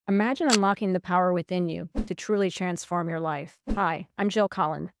Imagine unlocking the power within you to truly transform your life. Hi, I'm Jill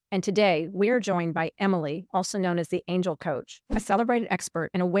Collin, and today we are joined by Emily, also known as the Angel Coach, a celebrated expert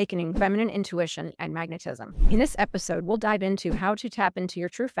in awakening feminine intuition and magnetism. In this episode, we'll dive into how to tap into your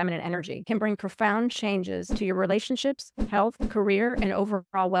true feminine energy can bring profound changes to your relationships, health, career, and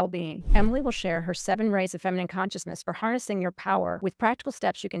overall well-being. Emily will share her 7 rays of feminine consciousness for harnessing your power with practical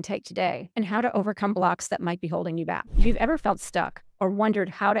steps you can take today and how to overcome blocks that might be holding you back. If you've ever felt stuck or wondered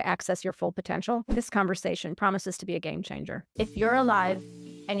how to access your full potential, this conversation promises to be a game changer. If you're alive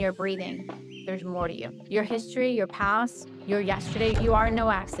and you're breathing, there's more to you. Your history, your past, your yesterday, you are no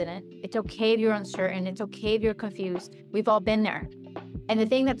accident. It's okay if you're uncertain. It's okay if you're confused. We've all been there. And the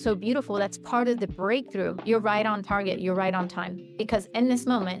thing that's so beautiful, that's part of the breakthrough. You're right on target. You're right on time. Because in this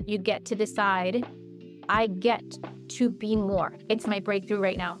moment, you get to decide, I get to be more. It's my breakthrough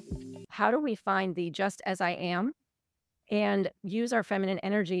right now. How do we find the just as I am and use our feminine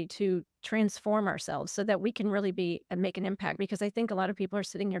energy to transform ourselves so that we can really be and make an impact? Because I think a lot of people are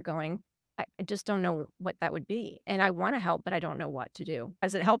sitting here going, I just don't know what that would be. And I want to help, but I don't know what to do.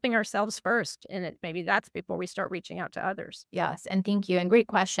 Is it helping ourselves first? And maybe that's before we start reaching out to others. Yes, and thank you. And great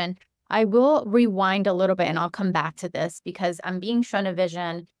question. I will rewind a little bit and I'll come back to this because I'm being shown a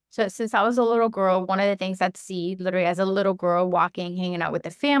vision. So since I was a little girl, one of the things I'd see literally as a little girl walking, hanging out with the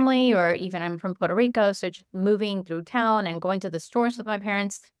family, or even I'm from Puerto Rico, so just moving through town and going to the stores with my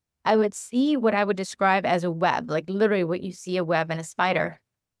parents, I would see what I would describe as a web, like literally what you see a web in a spider.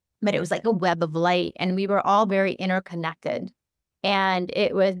 But it was like a web of light, and we were all very interconnected. And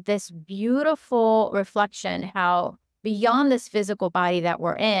it was this beautiful reflection how beyond this physical body that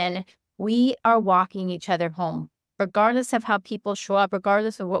we're in, we are walking each other home. Regardless of how people show up,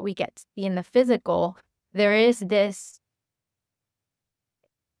 regardless of what we get to see in the physical, there is this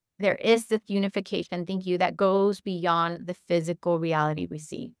unification, thank you, that goes beyond the physical reality we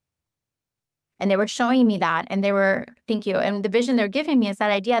see. And they were showing me that, and thank you. And the vision they're giving me is that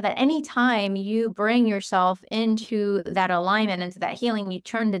idea that anytime you bring yourself into that alignment, into that healing, you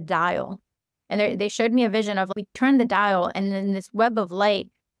turn the dial. And they showed me a vision of we turn the dial, and then this web of light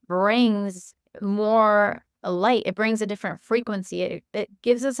brings more light. It brings a different frequency. It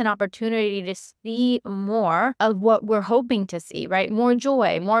gives us an opportunity to see more of what we're hoping to see, right? More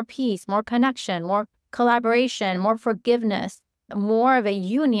joy, more peace, more connection, more collaboration, more forgiveness, more of a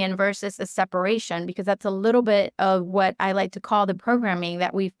union versus a separation, because that's a little bit of what I like to call the programming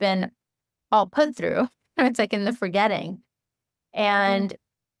that we've been all put through. It's like in the forgetting. And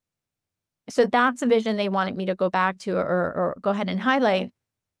so that's a vision they wanted me to go back to or go ahead and highlight.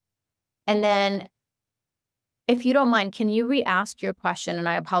 And then if you don't mind, can you re-ask your question? And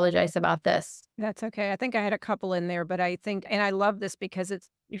I apologize about this. That's okay. I think I had a couple in there, but I think, and I love this because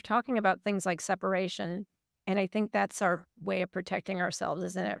you're talking about things like separation. And I think that's our way of protecting ourselves,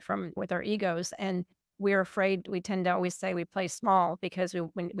 isn't it? With our egos. And we're afraid, we tend to always say we play small because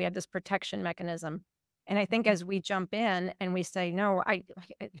we have this protection mechanism. And I think as we jump in and we say, no,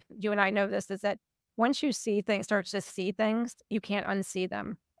 you and I know this, is that once you start to see things, you can't unsee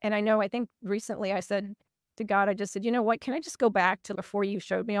them. And I think recently I said to God, I just said, you know what, can I just go back to before you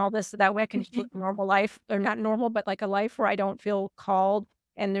showed me all this? So that way I can live a normal life, or not normal, but like a life where I don't feel called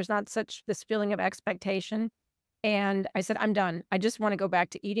and there's not such this feeling of expectation. And I said, I'm done. I just want to go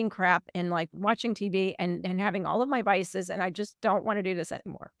back to eating crap and like watching TV and having all of my vices. And I just don't want to do this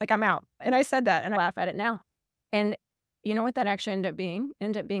anymore. Like I'm out. And I said that and I laugh at it now. And you know what that actually ended up being? It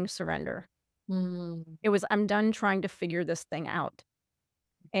ended up being surrender. It was, I'm done trying to figure this thing out.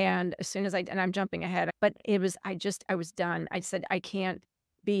 And as soon as and I'm jumping ahead, but it was, I was done. I said, I can't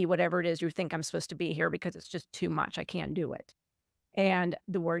be whatever it is you think I'm supposed to be here because it's just too much. I can't do it. And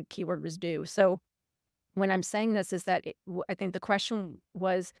the keyword was do. So when I'm saying this is that I think the question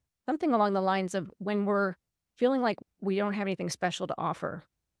was something along the lines of when we're feeling like we don't have anything special to offer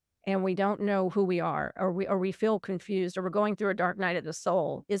and we don't know who we are, or we feel confused, or we're going through a dark night of the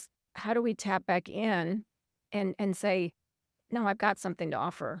soul, is how do we tap back in and say, no, I've got something to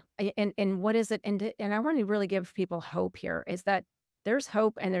offer. And what is it? And I want to really give people hope here, is that there's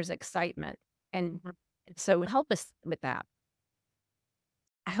hope and there's excitement. And so help us with that.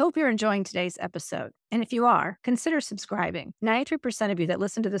 I hope you're enjoying today's episode. And if you are, consider subscribing. 93% of you that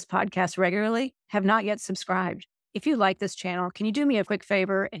listen to this podcast regularly have not yet subscribed. If you like this channel, can you do me a quick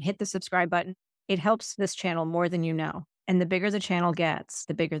favor and hit the subscribe button? It helps this channel more than you know. And the bigger the channel gets,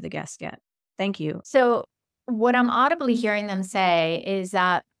 the bigger the guests get. Thank you. So what I'm audibly hearing them say is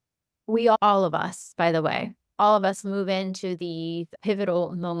that all of us, by the way, all of us move into the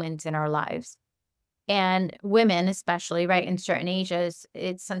pivotal moments in our lives. And women, especially, right, in certain ages,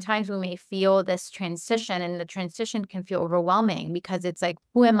 it's sometimes we may feel this transition, and the transition can feel overwhelming because it's like,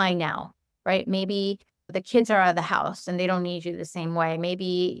 who am I now? Right? Maybe the kids are out of the house and they don't need you the same way.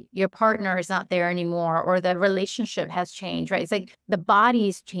 Maybe your partner is not there anymore, or the relationship has changed, right? It's like the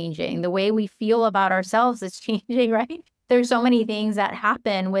body's changing, the way we feel about ourselves is changing, right? There's so many things that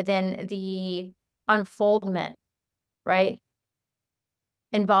happen within the unfoldment, right?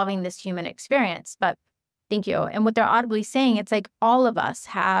 Involving this human experience. But thank you. And what they're audibly saying, it's like all of us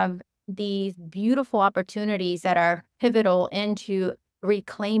have these beautiful opportunities that are pivotal into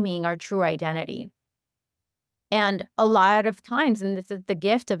reclaiming our true identity. And a lot of times, and this is the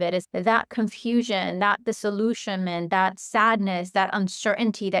gift of it, is that confusion, that disillusionment, that sadness, that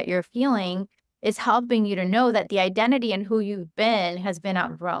uncertainty that you're feeling is helping you to know that the identity and who you've been has been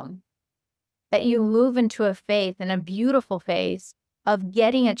outgrown. That you move into a phase, and a beautiful phase, of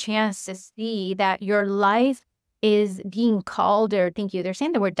getting a chance to see that your life is being called, or thank you, they're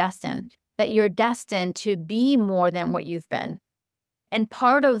saying the word destined, that you're destined to be more than what you've been. And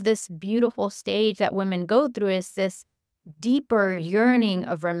part of this beautiful stage that women go through is this deeper yearning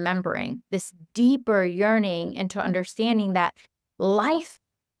of remembering, this deeper yearning into understanding that life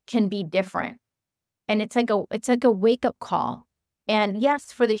can be different. And it's like a wake up call. And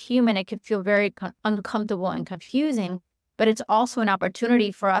yes, for the human, it can feel very uncomfortable and confusing, but it's also an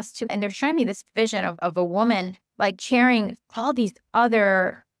opportunity for us to, and they're showing me this vision of a woman like sharing all these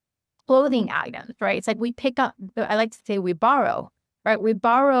other clothing items, right? It's like we pick up, I like to say we borrow, right? We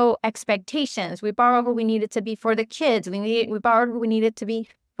borrow expectations. We borrow who we need it to be for the kids. We borrow who we need it to be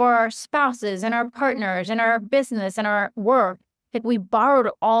for our spouses and our partners and our business and our work. Like we borrowed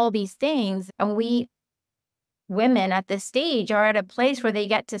all these things, and we women at this stage are at a place where they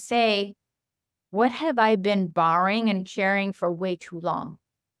get to say, what have I been borrowing and sharing for way too long?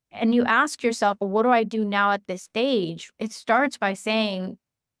 And you ask yourself, well, what do I do now at this stage? It starts by saying,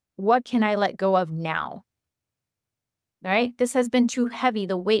 what can I let go of now? Right? This has been too heavy.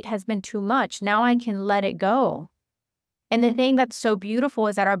 The weight has been too much. Now I can let it go. And the thing that's so beautiful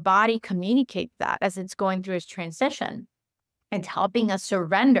is that our body communicates that as it's going through its transition. It's helping us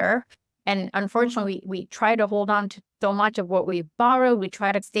surrender. And unfortunately, we try to hold on to so much of what we borrowed. We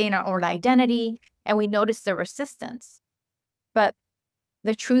try to stay in our own identity, and we notice the resistance. But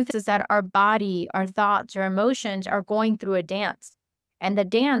the truth is that our body, our thoughts, our emotions are going through a dance. And the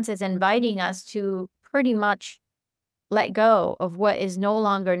dance is inviting us to pretty much let go of what is no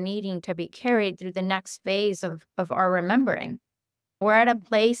longer needing to be carried through the next phase of our remembering. We're at a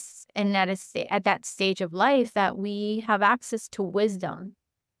place and at that stage of life that we have access to wisdom,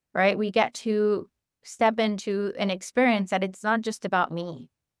 right? We get to step into an experience that it's not just about me,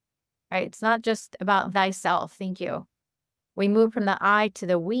 right? It's not just about thyself. Thank you. We move from the I to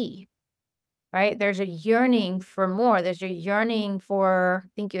the we, right? There's a yearning for more. There's a yearning for,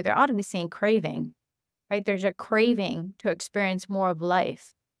 thank you, they're audibly saying craving, right? There's a craving to experience more of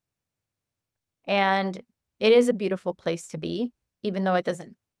life. And it is a beautiful place to be, even though it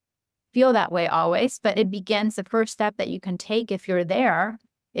doesn't feel that way always. But it begins, the first step that you can take if you're there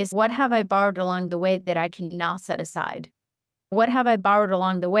is, what have I borrowed along the way that I can now set aside? What have I borrowed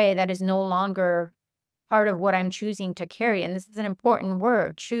along the way that is no longer part of what I'm choosing to carry? And this is an important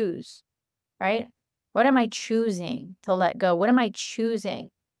word, choose, right? What am I choosing to let go? What am I choosing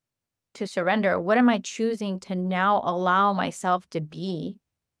to surrender? What am I choosing to now allow myself to be?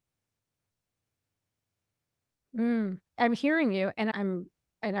 I'm hearing you, and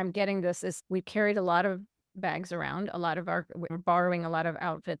I'm getting this is we've carried a lot of bags around, we're borrowing a lot of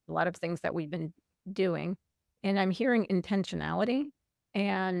outfits, a lot of things that we've been doing, and I'm hearing intentionality,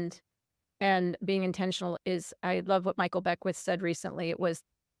 and being intentional is, I love what Michael Beckwith said recently. It was,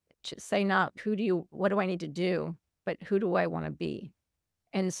 say not what do I need to do, but who do I want to be?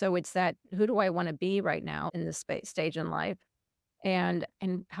 And so it's that, who do I want to be right now in this stage in life? And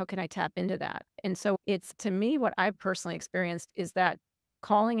how can I tap into that? And so it's, to me, what I've personally experienced is that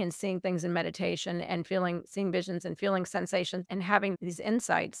calling and seeing things in meditation and seeing visions and feeling sensations and having these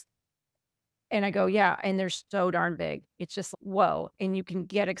insights. And I go, yeah, and they're so darn big. It's just, whoa. And you can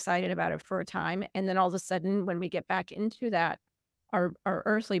get excited about it for a time. And then all of a sudden, when we get back into that, our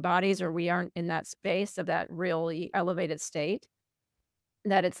earthly bodies, or we aren't in that space of that really elevated state,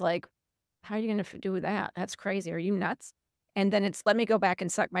 that it's like, how are you going to do that? That's crazy. Are you nuts? And then it's, let me go back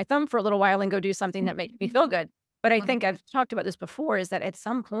and suck my thumb for a little while and go do something that makes me feel good. But I think I've talked about this before, is that at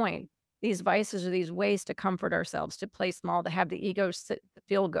some point, these vices are these ways to comfort ourselves, to play small, to have the ego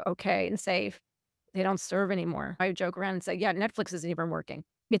feel okay and safe. They don't serve anymore. I joke around and say, yeah, Netflix isn't even working.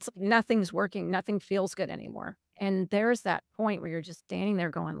 It's like nothing's working. Nothing feels good anymore. And there's that point where you're just standing there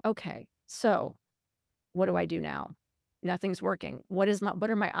going, okay, so What do I do now? Nothing's working. What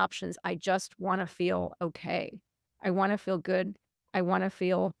are my options? I just want to feel okay. I want to feel good. I want to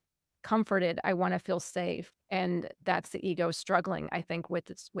feel comforted. I want to feel safe. And that's the ego struggling, I think, with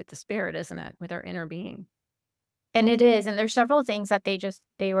the spirit, isn't it? With our inner being. And it is, and there's several things that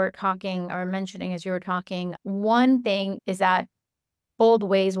they were talking or mentioning as you were talking. One thing is that old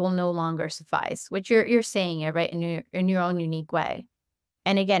ways will no longer suffice, which you're saying it right in your own unique way.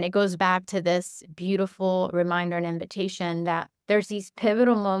 And again, it goes back to this beautiful reminder and invitation that there's these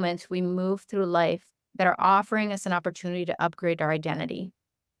pivotal moments we move through life that are offering us an opportunity to upgrade our identity,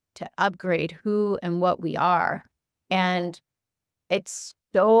 to upgrade who and what we are. And it's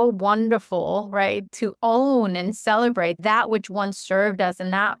so wonderful, right, to own and celebrate that which once served us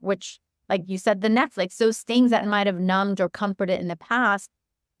and that which, like you said, the Netflix, those things that might have numbed or comforted in the past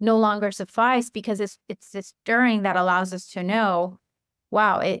no longer suffice because it's this stirring that allows us to know,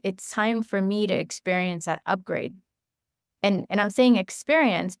 wow, it's time for me to experience that upgrade. And I'm saying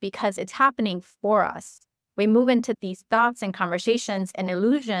experience because it's happening for us. We move into these thoughts and conversations and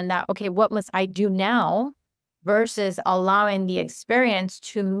illusion that, okay, what must I do now? Versus allowing the experience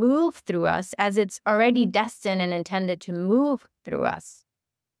to move through us as it's already destined and intended to move through us.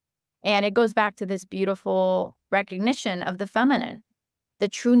 And it goes back to this beautiful recognition of the feminine. The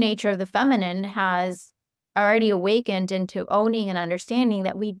true nature of the feminine has already awakened into owning and understanding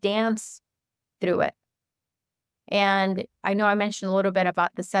that we dance through it. And I know I mentioned a little bit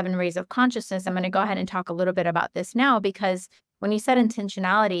about the 7 rays of consciousness. I'm going to go ahead and talk a little bit about this now because when you said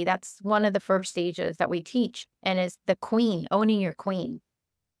intentionality, that's one of the first stages that we teach, and is the queen, owning your queen.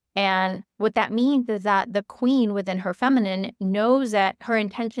 And what that means is that the queen within her feminine knows that her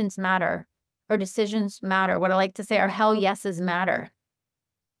intentions matter, her decisions matter. What I like to say are hell yeses matter.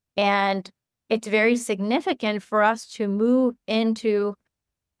 And it's very significant for us to move into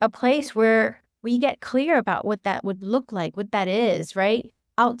a place where we get clear about what that would look like, what that is, right?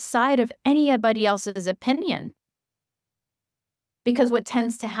 Outside of anybody else's opinion. Because what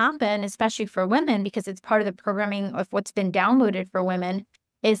tends to happen, especially for women, because it's part of the programming of what's been downloaded for women,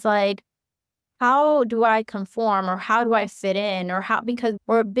 is like, how do I conform or how do I fit in or how, because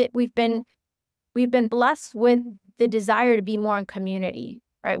we've been blessed with the desire to be more in community,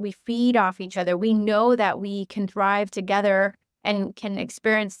 right? We feed off each other. We know that we can thrive together and can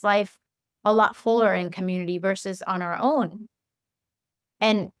experience life a lot fuller in community versus on our own.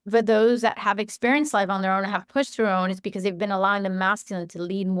 And for those that have experienced life on their own and have pushed through their own, it's because they've been allowing the masculine to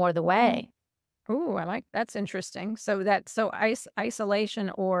lead more the way. Ooh, that's interesting. So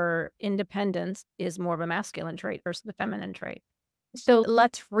isolation or independence is more of a masculine trait versus the feminine trait. So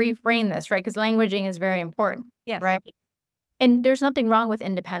let's reframe this, right? Because languaging is very important, Yes. right? And there's nothing wrong with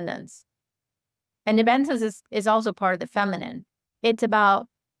independence. Independence is also part of the feminine. It's about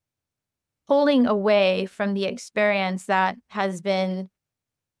pulling away from the experience that has been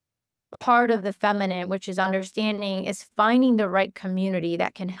part of the feminine, which is understanding, is finding the right community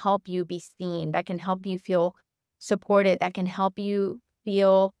that can help you be seen, that can help you feel supported, that can help you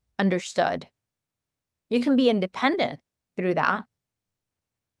feel understood. You can be independent through that,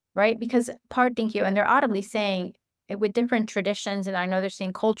 right? Because thank you, and they're audibly saying it with different traditions, and I know they're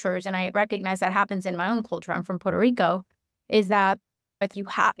saying cultures, and I recognize that happens in my own culture. I'm from Puerto Rico, is that if you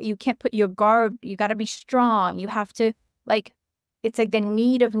can't put your guard, you got to be strong. You have to it's like the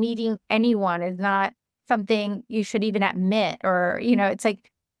need of needing anyone is not something you should even admit, or, it's like,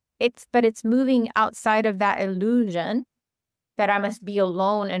 but it's moving outside of that illusion that I must be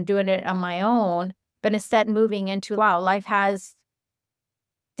alone and doing it on my own, but instead moving into, wow, life has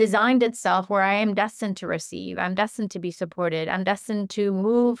designed itself where I am destined to receive. I'm destined to be supported. I'm destined to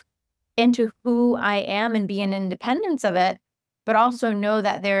move into who I am and be in independence of it, but also know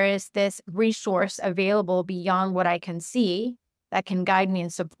that there is this resource available beyond what I can see that can guide me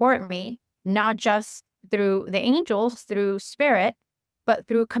and support me, not just through the angels, through spirit, but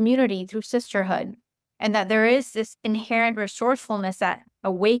through community, through sisterhood. And that there is this inherent resourcefulness that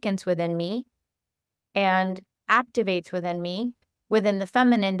awakens within me and activates within me, within the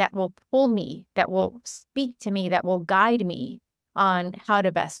feminine, that will pull me, that will speak to me, that will guide me on how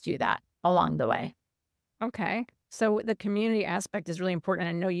to best do that along the way. Okay. So the community aspect is really important.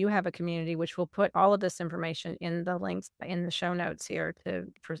 I know you have a community, which will put all of this information in the links in the show notes here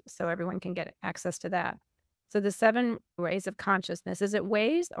so everyone can get access to that. So the 7 rays of consciousness, is it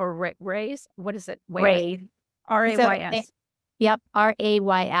ways or rays? What is it? Rays. R-A-Y-S. Yep,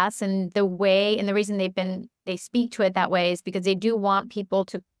 RAYS. And the way, and the reason they speak to it that way is because they do want people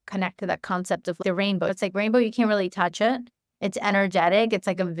to connect to that concept of the rainbow. It's like rainbow, you can't really touch it. It's energetic. It's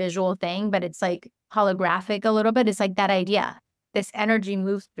like a visual thing, but it's like holographic a little bit. It's like that idea. This energy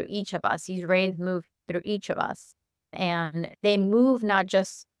moves through each of us. These rays move through each of us. And they move not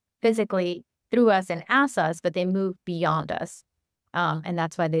just physically through us and as us, but they move beyond us. And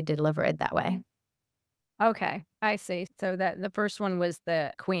that's why they deliver it that way. Okay, I see. So that the first one was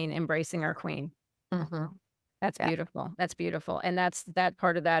the queen, embracing our queen. Hmm. That's Yeah. beautiful. That's beautiful. And that's that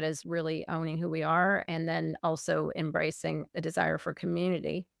part of that is really owning who we are and then also embracing the desire for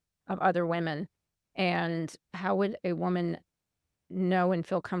community of other women. And how would a woman know and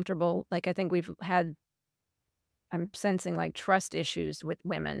feel comfortable? Like, I think I'm sensing like trust issues with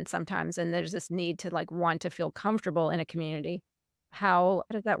women sometimes. And there's this need to like want to feel comfortable in a community. How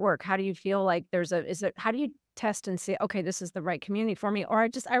does that work? How do you feel like how do you test and see, okay, this is the right community for me? Or I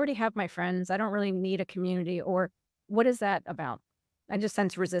already have my friends. I don't really need a community. Or what is that about? I just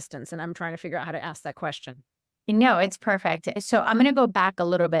sense resistance and I'm trying to figure out how to ask that question. No, it's perfect. So I'm going to go back a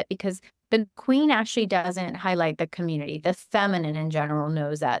little bit because the queen actually doesn't highlight the community. The feminine in general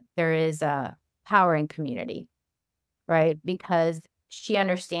knows that there is a power in community, right? Because she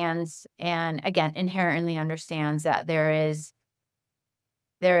understands and again, inherently understands that there is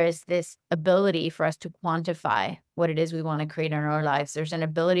this ability for us to quantify what it is we want to create in our lives. There's an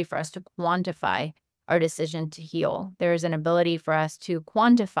ability for us to quantify our decision to heal. There's an ability for us to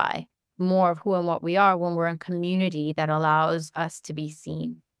quantify more of who and what we are when we're in community that allows us to be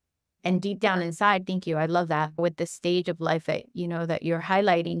seen. And deep down inside, thank you. I love that. With the stage of life that that you're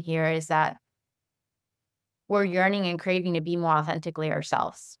highlighting here is that we're yearning and craving to be more authentically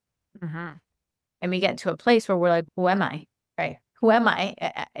ourselves. Hmm. And we get to a place where we're like, who am I? Right? Who am I?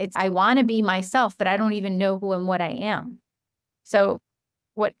 I want to be myself, but I don't even know who and what I am. So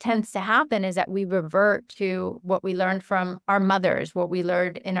what tends to happen is that we revert to what we learned from our mothers, what we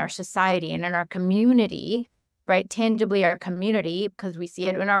learned in our society and in our community, right? Tangibly our community, because we see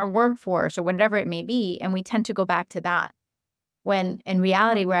it in our workforce or whatever it may be. And we tend to go back to that. When in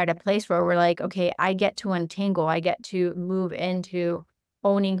reality, we're at a place where we're like, okay, I get to untangle, I get to move into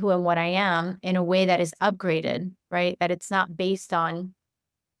owning who and what I am in a way that is upgraded, right? That it's not based on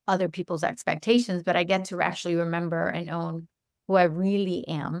other people's expectations, but I get to actually remember and own who I really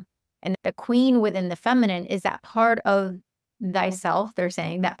am. And the queen within the feminine is that part of thyself, they're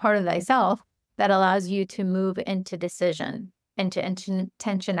saying that part of thyself that allows you to move into decision, into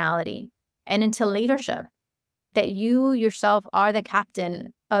intentionality, and into leadership. That you yourself are the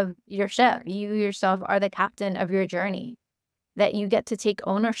captain of your ship. You yourself are the captain of your journey. That you get to take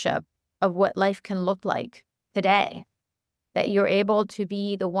ownership of what life can look like today. That you're able to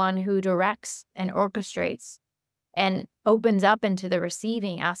be the one who directs and orchestrates and opens up into the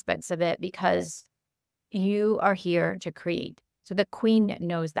receiving aspects of it because you are here to create. So the queen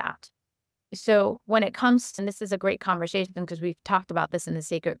knows that. So when it comes, and this is a great conversation because we've talked about this in the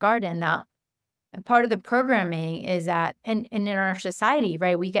Sacred Garden, that and part of the programming is that, and in our society,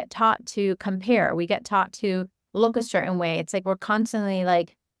 right, we get taught to compare. We get taught to look a certain way. It's like we're constantly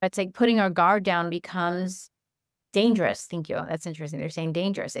like, it's like putting our guard down becomes dangerous. Thank you. That's interesting. They're saying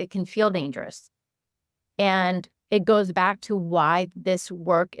dangerous. It can feel dangerous. And it goes back to why this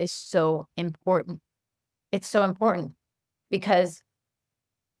work is so important. It's so important because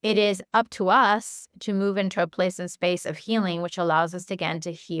it is up to us to move into a place and space of healing, which allows us again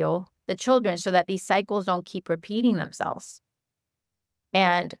to heal the children so that these cycles don't keep repeating themselves.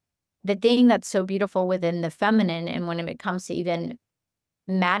 And the thing that's so beautiful within the feminine, and when it comes to even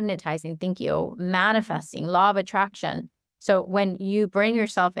magnetizing, thank you, manifesting, law of attraction. So when you bring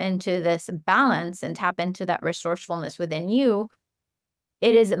yourself into this balance and tap into that resourcefulness within you,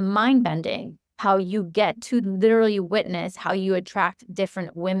 it is mind bending how you get to literally witness how you attract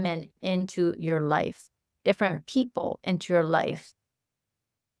different women into your life, different people into your life.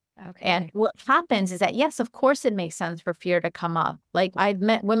 And Okay. what happens is that, yes, of course, it makes sense for fear to come up. Like, I've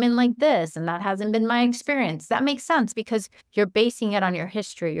met women like this, and that hasn't been my experience. That makes sense because you're basing it on your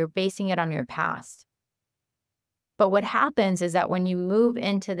history, you're basing it on your past. But what happens is that when you move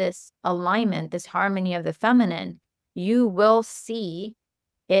into this alignment, this harmony of the feminine, you will see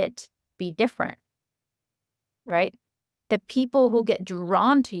it be different, right? The people who get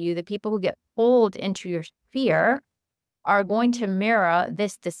drawn to you, the people who get pulled into your sphere, are going to mirror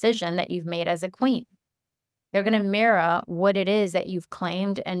this decision that you've made as a queen. They're going to mirror what it is that you've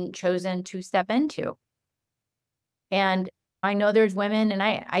claimed and chosen to step into. And I know there's women, and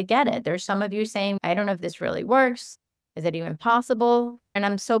I get it. There's some of you saying, I don't know if this really works. Is it even possible? And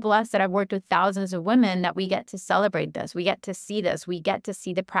I'm so blessed that I've worked with thousands of women that we get to celebrate this. We get to see this. We get to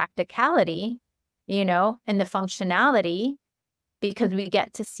see the practicality, and the functionality because we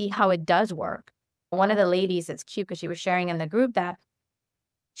get to see how it does work. One of the ladies, it's cute because she was sharing in the group that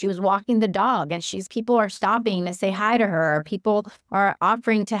She was walking the dog and people are stopping to say hi to her. People are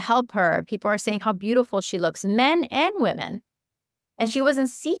offering to help her. People are saying how beautiful she looks, men and women. And she wasn't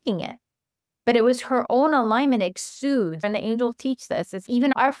seeking it, but it was her own alignment exudes. And the angels teach this. It's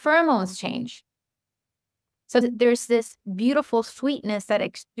even our pheromones change. So there's this beautiful sweetness that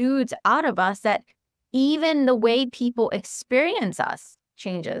exudes out of us that even the way people experience us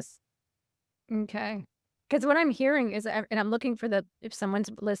changes. Okay. Because what I'm hearing is, and I'm looking for if someone's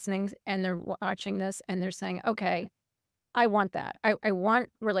listening and they're watching this and they're saying, okay, I want that. I want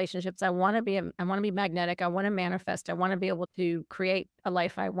relationships. I want to be magnetic. I want to manifest. I want to be able to create a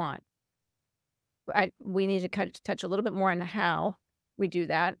life I want. We need to touch a little bit more on how we do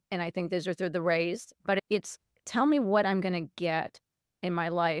that. And I think those are through the raised, but it's tell me what I'm going to get in my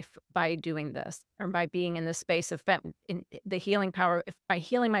life by doing this or by being in the space of in the healing power. If by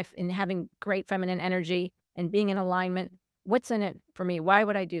healing and having great feminine energy and being in alignment, what's in it for me? Why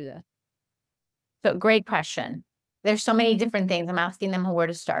would I do this? So great question. There's so many different things. I'm asking them where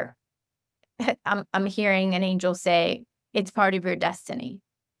to start. I'm hearing an angel say, it's part of your destiny.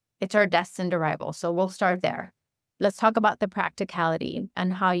 It's our destined arrival. So we'll start there. Let's talk about the practicality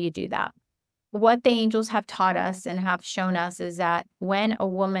and how you do that. What the angels have taught us and have shown us is that when a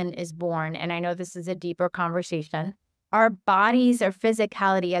woman is born, and I know this is a deeper conversation, our bodies, our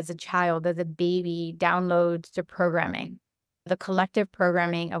physicality as a child, as a baby, downloads the programming, the collective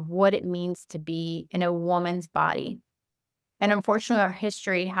programming of what it means to be in a woman's body. And unfortunately, our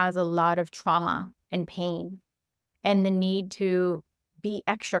history has a lot of trauma and pain and the need to be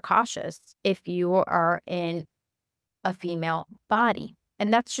extra cautious if you are in a female body.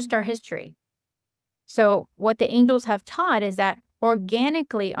 And that's just our history. So what the angels have taught is that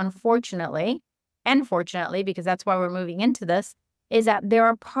organically, unfortunately, and fortunately, because that's why we're moving into this, is that there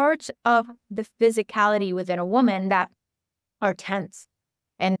are parts of the physicality within a woman that are tense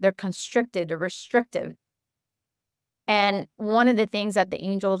and they're constricted or restrictive. And one of the things that the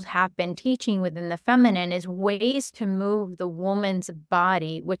angels have been teaching within the feminine is ways to move the woman's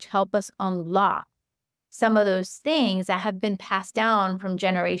body, which help us unlock some of those things that have been passed down from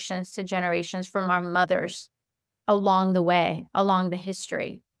generations to generations from our mothers along the way, along the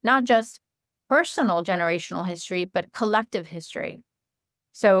history, not just personal generational history, but collective history.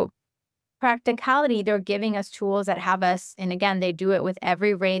 So practicality, they're giving us tools that have us, and again, they do it with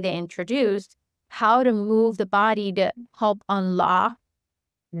every ray they introduced, how to move the body to help unlock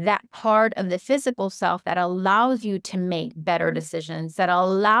that part of the physical self that allows you to make better decisions, that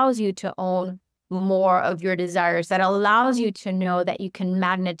allows you to own more of your desires, that allows you to know that you can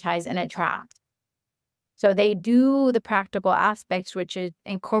magnetize and attract. So they do the practical aspects, which is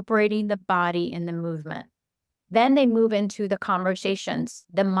incorporating the body in the movement. Then they move into the conversations,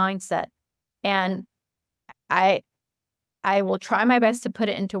 the mindset. And I will try my best to put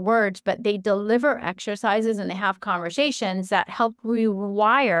it into words, but they deliver exercises and they have conversations that help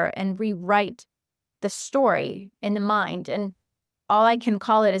rewire and rewrite the story in the mind. And all I can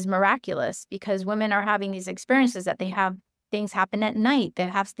call it is miraculous because women are having these experiences that they have things happen at night. They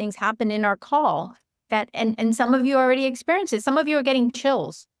have things happen in our call that, and some of you already experienced it. Some of you are getting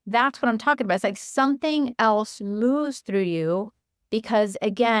chills. That's what I'm talking about. It's like something else moves through you because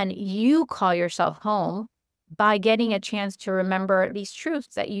again, you call yourself home by getting a chance to remember these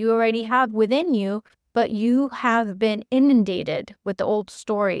truths that you already have within you, but you have been inundated with the old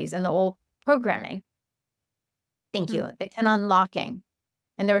stories and the old programming. Thank you. And unlocking.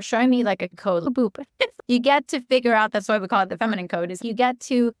 And they were showing me like a code. Boop. You get to figure out, that's why we call it the feminine code, is you get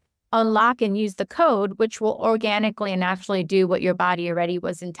to unlock and use the code, which will organically and naturally do what your body already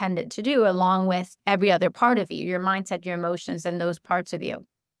was intended to do, along with every other part of you, your mindset, your emotions, and those parts of you.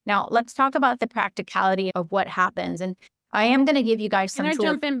 Now, let's talk about the practicality of what happens. And I am going to give you guys some Can I tools.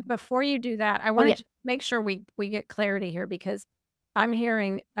 jump in before you do that? I want to make sure we get clarity here because I'm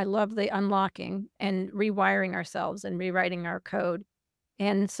hearing, I love the unlocking and rewiring ourselves and rewriting our code.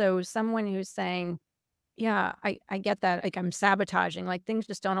 And so someone who's saying, yeah, I get that. Like I'm sabotaging, like things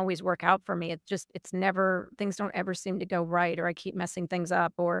just don't always work out for me. It's never, things don't ever seem to go right, or I keep messing things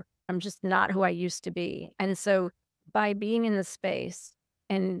up, or I'm just not who I used to be. And so by being in the space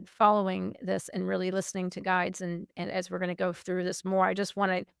and following this and really listening to guides and as we're going to go through this more, I just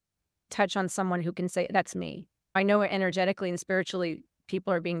want to touch on someone who can say, that's me. I know energetically and spiritually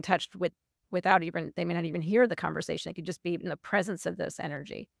people are being touched without even, they may not even hear the conversation. It could just be in the presence of this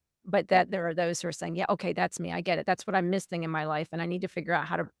energy. But that there are those who are saying, yeah, okay, that's me. I get it. That's what I'm missing in my life. And I need to figure out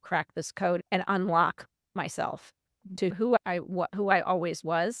how to crack this code and unlock myself to who I always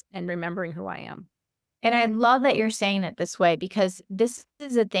was and remembering who I am. And I love that you're saying it this way because this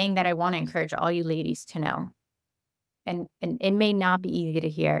is a thing that I want to encourage all you ladies to know. And it may not be easy to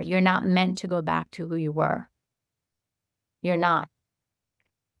hear. You're not meant to go back to who you were. You're not.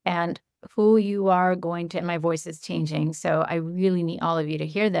 And who you are going to, and my voice is changing. So I really need all of you to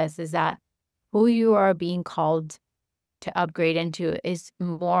hear this, is that who you are being called to upgrade into is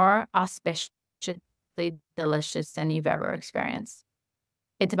more auspiciously delicious than you've ever experienced.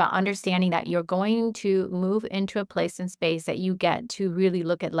 It's about understanding that you're going to move into a place and space that you get to really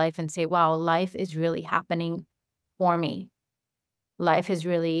look at life and say, wow, life is really happening for me. Life is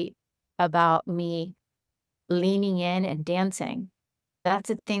really about me leaning in and dancing. That's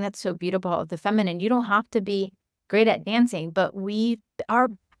the thing that's so beautiful of the feminine. You don't have to be great at dancing, but our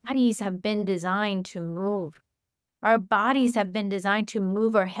bodies have been designed to move. Our bodies have been designed to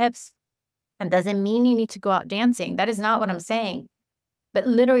move our hips. That doesn't mean you need to go out dancing. That is not what I'm saying. But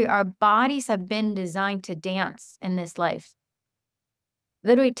literally, our bodies have been designed to dance in this life.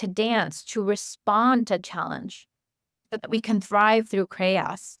 Literally to dance, to respond to challenge, so that we can thrive through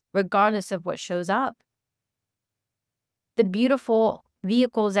chaos, regardless of what shows up. The beautiful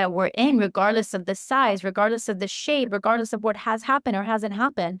vehicles that we're in, regardless of the size, regardless of the shape, regardless of what has happened or hasn't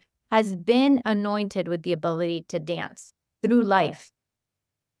happened, has been anointed with the ability to dance through life.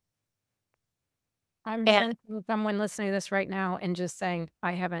 I'm And sensing someone listening to this right now and just saying,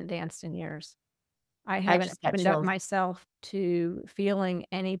 I haven't danced in years. I I haven't just got opened up chills. myself to feeling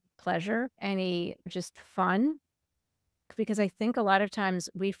any pleasure, any just fun, because I think a lot of times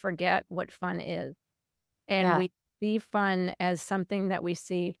we forget what fun is. And Yeah, we see fun as something that we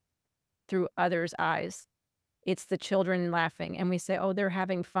see through others' eyes. It's the children laughing, and we say, "Oh, they're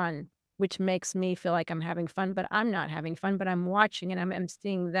having fun," which makes me feel like I'm having fun, but I'm not having fun, but I'm watching and I'm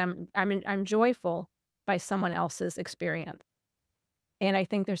seeing them. I'm joyful by someone else's experience. And I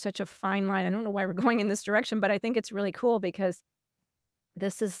think there's such a fine line. I don't know why we're going in this direction, but I think it's really cool because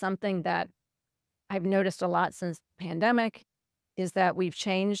this is something that I've noticed a lot since the pandemic, is that we've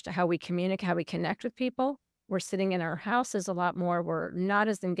changed how we communicate, how we connect with people. We're sitting in our houses a lot more. We're not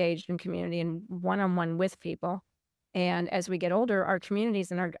as engaged in community and one-on-one with people. And as we get older, our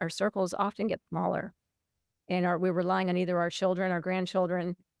communities and our circles often get smaller. And we're relying on either our children, our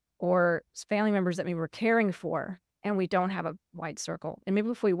grandchildren, or family members that we were caring for. And we don't have a wide circle. And maybe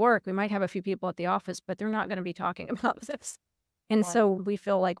if we work, we might have a few people at the office, but they're not going to be talking about this. And right. so we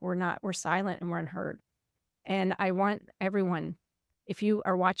feel like we're silent and we're unheard. And I want everyone, if you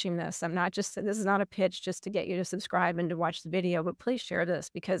are watching this, this is not a pitch just to get you to subscribe and to watch the video, but please share this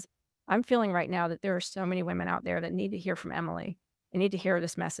because I'm feeling right now that there are so many women out there that need to hear from Emily. They need to hear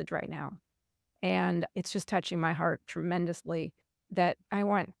this message right now. And it's just touching my heart tremendously that I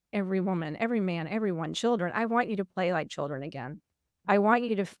want every woman, every man, everyone, children, I want you to play like children again. I want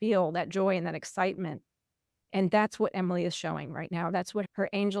you to feel that joy and that excitement. And that's what Emily is showing right now. That's what her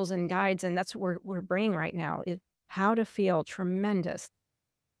angels and guides, and that's what we're bringing right now is how to feel tremendous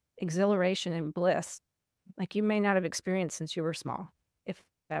exhilaration and bliss like you may not have experienced since you were small, if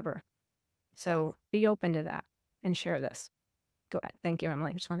ever. So be open to that and share this. Go ahead. Thank you,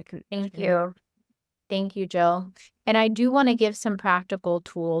 Emily. I just want to Thank share. you. Thank you, Jill. And I do want to give some practical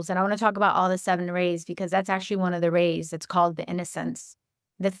tools. And I want to talk about all the 7 rays because that's actually one of the rays. It's called the innocence.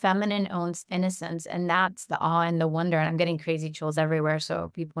 The feminine owns innocence. And that's the awe and the wonder. And I'm getting crazy chills everywhere. So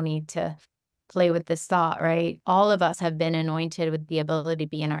people need to play with this thought, right? All of us have been anointed with the ability to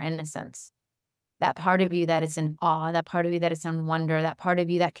be in our innocence. That part of you that is in awe, that part of you that is in wonder, that part of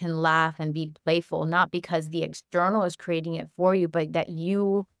you that can laugh and be playful, not because the external is creating it for you, but that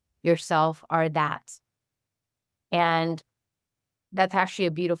you yourself are that. And that's actually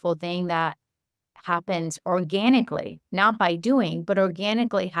a beautiful thing that happens organically, not by doing, but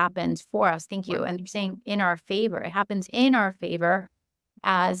organically happens for us. Thank you. And you're saying in our favor. It happens in our favor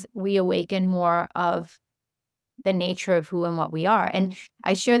as we awaken more of the nature of who and what we are. And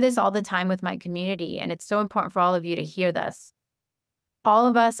I share this all the time with my community, and it's so important for all of you to hear this. All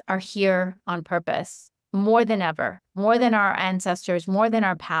of us are here on purpose more than ever, more than our ancestors, more than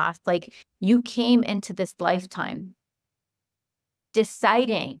our past. Like you came into this lifetime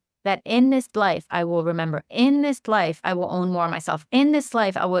deciding that in this life, I will remember, in this life, I will own more of myself. In this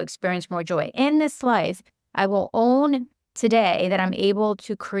life, I will experience more joy. In this life, I will own today that I'm able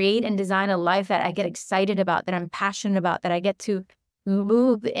to create and design a life that I get excited about, that I'm passionate about, that I get to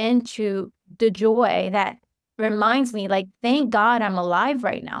move into the joy that reminds me, like, thank God I'm alive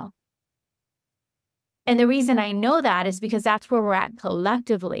right now. And the reason I know that is because that's where we're at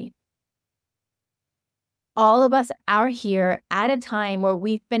collectively. All of us are here at a time where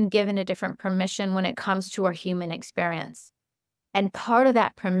we've been given a different permission when it comes to our human experience. And part of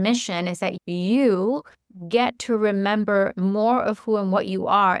that permission is that you get to remember more of who and what you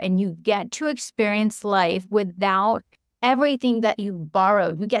are, and you get to experience life without everything that you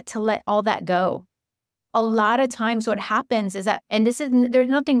borrowed, you get to let all that go. A lot of times what happens is that, and there's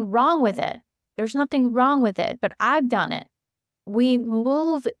nothing wrong with it. There's nothing wrong with it, but I've done it. We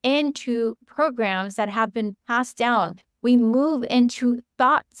move into programs that have been passed down. We move into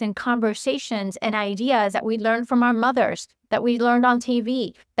thoughts and conversations and ideas that we learned from our mothers, that we learned on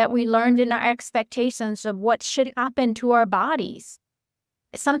TV, that we learned in our expectations of what should happen to our bodies.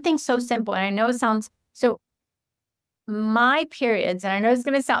 It's something so simple. And I know it sounds so, my periods, and I know it's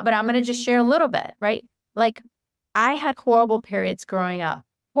going to sound, but I'm going to just share a little bit, right? Like, I had horrible periods growing up,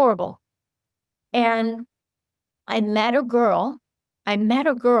 horrible. And I met a girl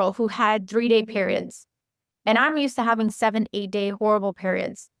who had 3-day periods. And I'm used to having 7, 8-day horrible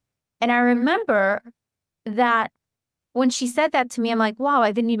periods. And I remember that when she said that to me, I'm like, wow,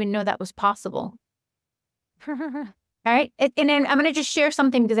 I didn't even know that was possible. All right. And then I'm going to just share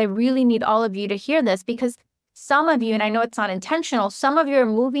something because I really need all of you to hear this, because some of you, and I know it's not intentional, some of you are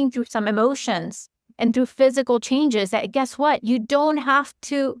moving through some emotions and through physical changes that, guess what? You don't have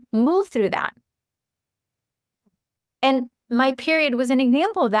to move through that. And my period was an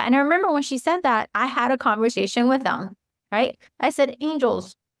example of that. And I remember when she said that, I had a conversation with them, right? I said,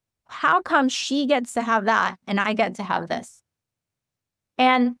 angels, how come she gets to have that and I get to have this?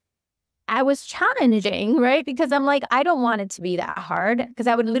 And I was challenging, right? Because I'm like, I don't want it to be that hard, because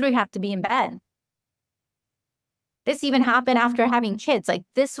I would literally have to be in bed. This even happened after having kids. Like,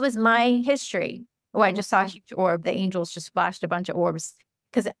 this was my history. Oh, I just saw a huge orb. The angels just flashed a bunch of orbs,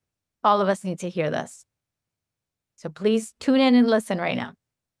 because all of us need to hear this. So please tune in and listen right now.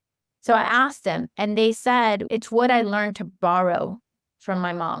 So I asked them, and they said, it's what I learned to borrow from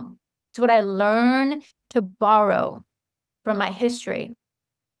my mom. It's what I learned to borrow from my history.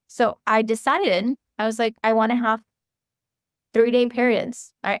 So I decided, I was like, I want to have 3-day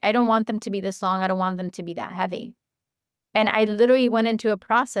periods. I don't want them to be this long. I don't want them to be that heavy. And I literally went into a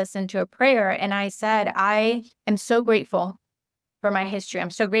process, into a prayer, and I said, I am so grateful for my history.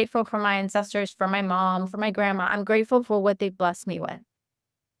 I'm so grateful for my ancestors, for my mom, for my grandma. I'm grateful for what they've blessed me with.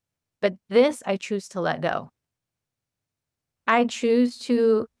 But this, I choose to let go. I choose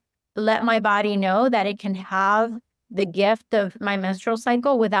to let my body know that it can have the gift of my menstrual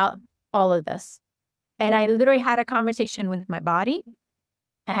cycle without all of this. And I literally had a conversation with my body.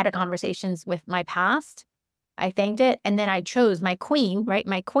 I had a conversations with my past. I thanked it. And then I chose my queen, right?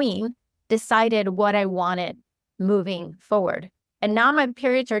 My queen decided what I wanted moving forward. And now my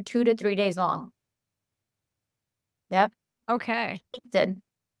periods are 2 to 3 days long. Yep. Okay.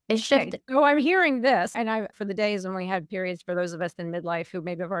 It shifted. So I'm hearing this, and for the days when we had periods, for those of us in midlife who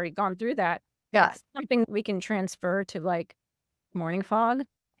maybe have already gone through that, Yes. something we can transfer to, like, morning fog.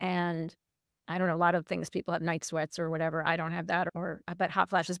 And I don't know, a lot of things, people have night sweats or whatever. I don't have that, or I bet hot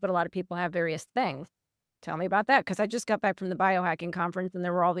flashes, but a lot of people have various things. Tell me about that, because I just got back from the biohacking conference, and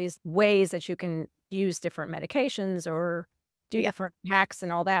there were all these ways that you can use different medications or do different hacks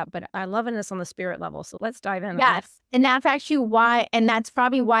and all that. But I'm loving this on the spirit level. So let's dive in. Yes. And that's actually why, and that's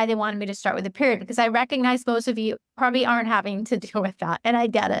probably why they wanted me to start with the period, because I recognize most of you probably aren't having to deal with that. And I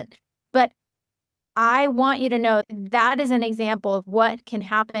get it. But I want you to know that is an example of what can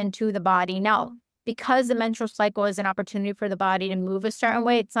happen to the body. Now, because the menstrual cycle is an opportunity for the body to move a certain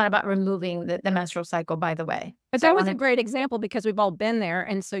way, it's not about removing the menstrual cycle, by the way. But that was a great example, because we've all been there.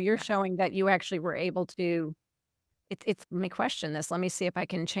 And so you're showing that you actually were able to, let me question this. Let me see if I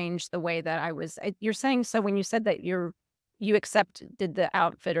can change the way that I was. You're saying, so when you said that you accepted the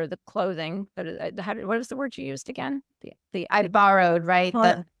outfit or the clothing, but what was the word you used again? I borrowed, right?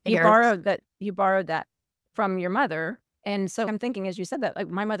 You borrowed that from your mother. And so I'm thinking, as you said that, like,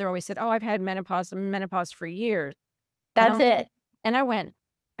 my mother always said, oh, I've had menopause for years. That's it. And I went,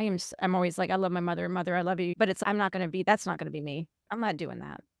 I'm always like, I love my mother, I love you, but that's not going to be me. I'm not doing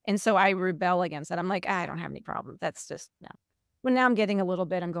that. And so I rebel against that. I'm like, I don't have any problems. That's just, no. Well, now I'm getting a little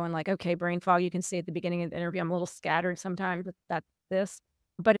bit, I'm going like, okay, brain fog. You can see at the beginning of the interview, I'm a little scattered sometimes. That's this,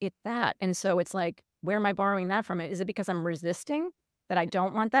 but it's that. And so it's like, where am I borrowing that from? Is it because I'm resisting that I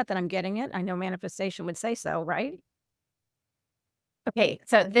don't want that I'm getting it? I know manifestation would say so, right? Okay,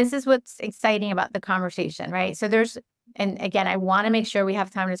 so this is what's exciting about the conversation, right? So and again, I want to make sure we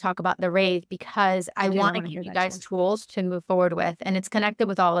have time to talk about the raise, because I want to give you guys tools to move forward with. And it's connected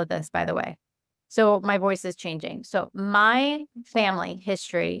with all of this, by the way. So my voice is changing. So my family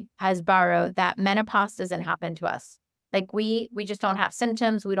history has borrowed that menopause doesn't happen to us. Like, we just don't have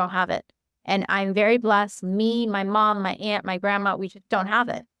symptoms. We don't have it. And I'm very blessed. Me, my mom, my aunt, my grandma, we just don't have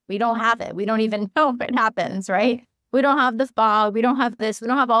it. We don't have it. We don't even know if it happens, right? We don't have the fog. We don't have this. We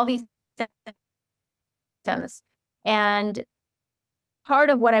don't have all these symptoms. And part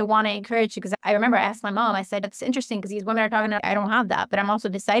of what I want to encourage, because I remember I asked my mom, I said, it's interesting because these women are talking, I don't have that, but I'm also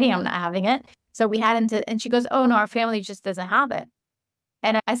deciding I'm not having it. So we had into, and she goes, oh no, our family just doesn't have it.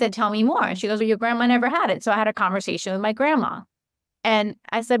 And I said, tell me more. And she goes, well, your grandma never had it. So I had a conversation with my grandma. And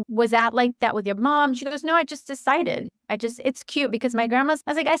I said, was that like that with your mom? She goes, no, I just decided. It's cute because my grandma's,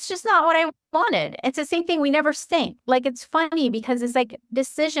 I was like, it's just not what I wanted. It's the same thing. We never think. Like, it's funny because it's like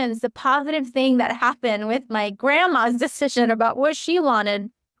decisions, the positive thing that happened with my grandma's decision about what she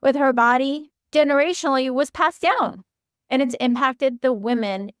wanted with her body generationally was passed down. And it's impacted the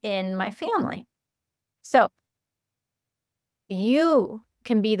women in my family. So you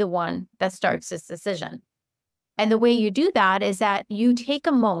can be the one that starts this decision. And the way you do that is that you take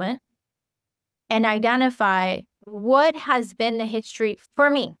a moment and identify what has been the history for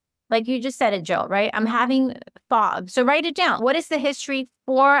me. Like you just said it, Jill, right? I'm having fog. So write it down. What is the history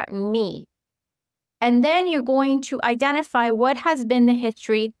for me? And then you're going to identify what has been the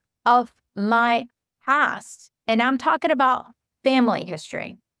history of my past. And I'm talking about family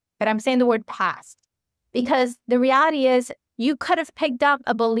history, but I'm saying the word past because the reality is you could have picked up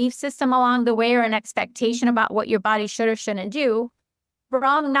a belief system along the way or an expectation about what your body should or shouldn't do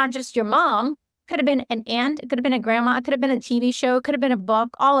from not just your mom. Could have been an aunt, it could have been a grandma, it could have been a TV show, it could have been a book,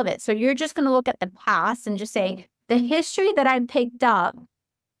 all of it. So you're just going to look at the past and just say, the history that I picked up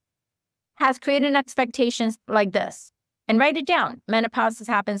has created expectations like this. And write it down. Menopause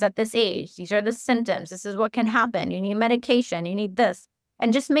happens at this age. These are the symptoms. This is what can happen. You need medication. You need this.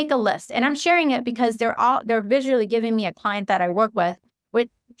 And just make a list. And I'm sharing it because they're visually giving me a client that I work with, which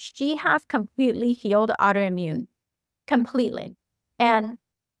she has completely healed autoimmune. Completely. And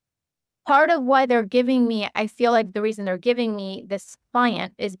part of why they're giving me, I feel like the reason they're giving me this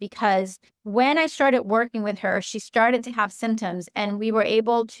client is because when I started working with her, she started to have symptoms and we were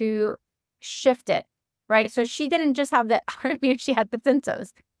able to shift it, right? So she didn't just have the autoimmune, she had the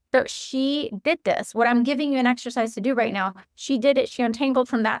symptoms. So she did this. What I'm giving you an exercise to do right now, she did it. She untangled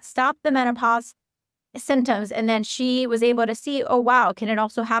from that, stopped the menopause symptoms. And then she was able to see, oh, wow, can it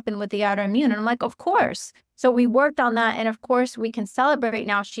also happen with the autoimmune? And I'm like, of course. So we worked on that. And of course, we can celebrate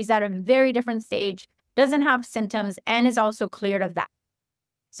now. She's at a very different stage, doesn't have symptoms, and is also cleared of that.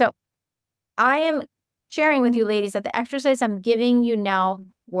 So I am sharing with you, ladies, that the exercise I'm giving you now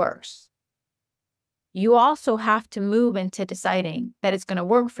works. You also have to move into deciding that it's going to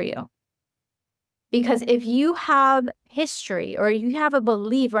work for you. Because if you have history or you have a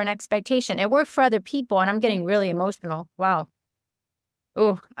belief or an expectation, it worked for other people, and I'm getting really emotional. Wow.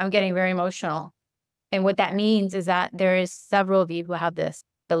 Oh, I'm getting very emotional. And what that means is that there is several of you who have this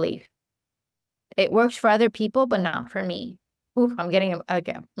belief. It works for other people, but not for me. Ooh, I'm getting,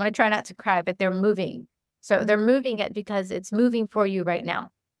 okay, I'm going to try not to cry, but they're moving. So they're moving it because it's moving for you right now.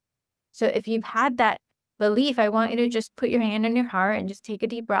 So if you've had that belief, I want you to just put your hand on your heart and just take a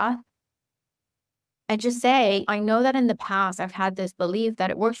deep breath. And just say, I know that in the past, I've had this belief that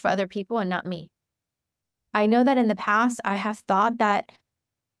it works for other people and not me. I know that in the past, I have thought that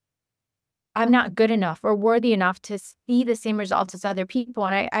I'm not good enough or worthy enough to see the same results as other people.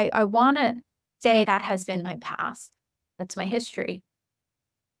 And I want to say that has been my past. That's my history.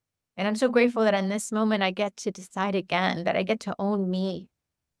 And I'm so grateful that in this moment, I get to decide again, that I get to own me,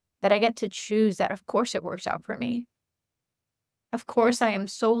 that I get to choose that, of course, it works out for me. Of course, I am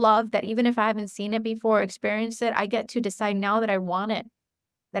so loved that even if I haven't seen it before, experienced it, I get to decide now that I want it,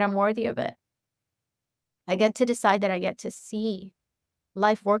 that I'm worthy of it. I get to decide that I get to see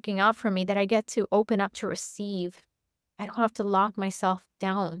life working out for me, that I get to open up to receive. I don't have to lock myself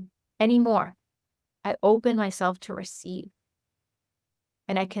down anymore. I open myself to receive.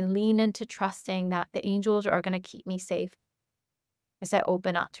 And I can lean into trusting that the angels are going to keep me safe as I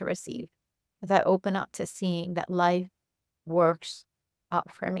open up to receive, as I open up to seeing that life works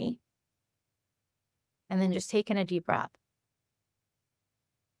out for me. And then just taking a deep breath.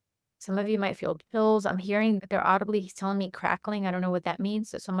 Some of you might feel chills. I'm hearing that they're audibly telling me crackling. I don't know what that means.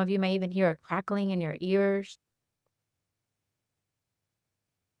 So some of you may even hear a crackling in your ears.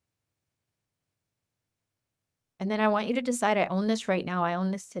 And then I want you to decide, I own this right now. I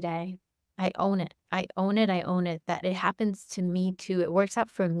own this today. I own it. I own it. I own it. That it happens to me too. It works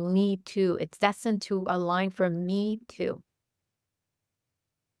out for me too. It's destined to align for me too.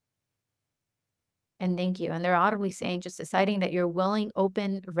 And thank you. And they're audibly saying, just deciding that you're willing,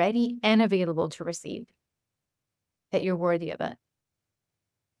 open, ready, and available to receive, that you're worthy of it.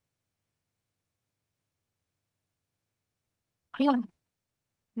 Yeah. All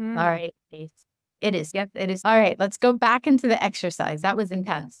right. It is. Yep, it is. All right. Let's go back into the exercise. That was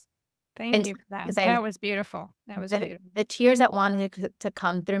intense. Thank you for that. That was beautiful. That was beautiful. The tears that wanted to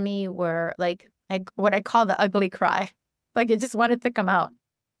come through me were like what I call the ugly cry. Like it just wanted to come out.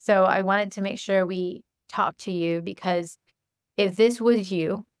 So I wanted to make sure we talk to you because if this was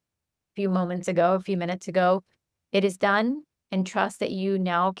you a few moments ago, a few minutes ago, it is done, and trust that you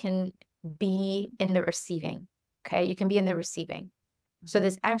now can be in the receiving. Okay. You can be in the receiving. So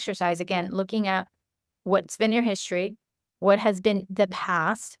this exercise, again, looking at what's been your history, what has been the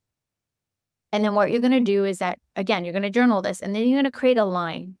past. And then what you're going to do is that, again, you're going to journal this, and then you're going to create a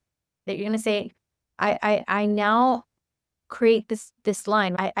line that you're going to say, I now create this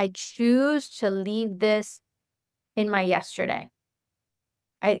line. I choose to leave this in my yesterday.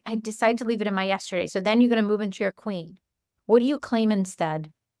 I decide to leave it in my yesterday. So then you're going to move into your queen. What do you claim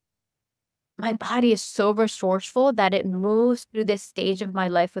instead? My body is so resourceful that it moves through this stage of my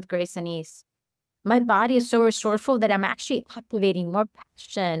life with grace and ease. My body is so resourceful that I'm actually activating more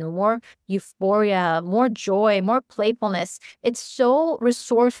passion, more euphoria, more joy, more playfulness. It's so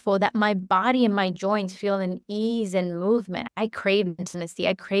resourceful that my body and my joints feel an ease and movement. I crave intimacy.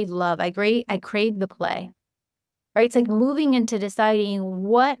 I crave love. I crave the play. Right? It's like moving into deciding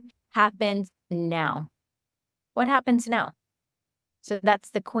what happens now. What happens now? So that's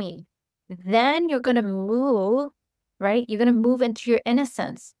the queen. Then you're going to move, right? You're going to move into your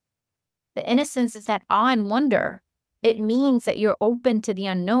innocence. The innocence is that awe and wonder. It means that you're open to the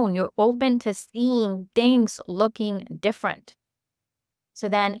unknown. You're open to seeing things looking different. So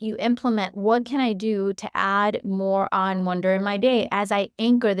then you implement, what can I do to add more awe and wonder in my day as I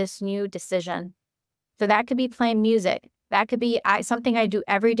anchor this new decision? So that could be playing music. That could be something I do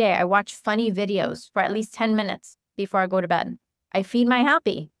every day. I watch funny videos for at least 10 minutes before I go to bed. I feed my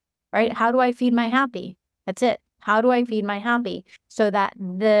happy, right? How do I feed my happy? That's it. How do I feed my happy? So that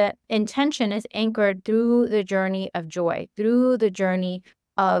the intention is anchored through the journey of joy, through the journey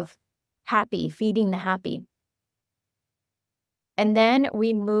of happy, feeding the happy. And then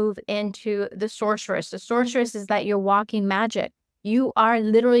we move into the sorceress. The sorceress is that you're walking magic. You are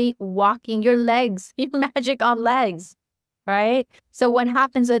literally walking your legs, your magic on legs, right? So what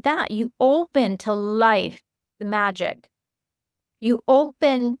happens with that? You open to life, the magic. You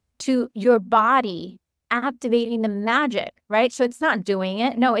open to your body activating the magic, right? So it's not doing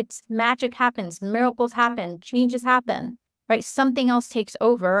it. No, it's magic happens, miracles happen, changes happen, right? Something else takes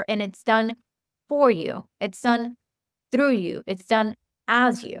over and it's done for you. It's done through you. It's done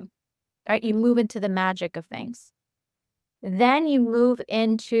as you, right? You move into the magic of things. Then you move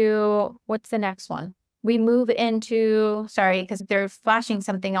into, what's the next one? We move into, sorry, because they're flashing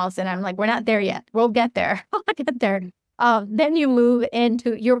something else and I'm like, we're not there yet. We'll get there. We'll get there. Then you move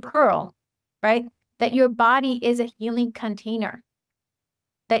into your pearl, right? That your body is a healing container,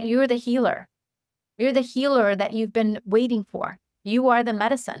 that you're the healer. You're the healer that you've been waiting for. You are the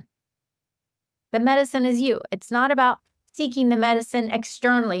medicine. The medicine is you. It's not about seeking the medicine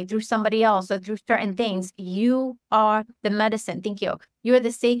externally through somebody else or through certain things. You are the medicine. Thank you. You're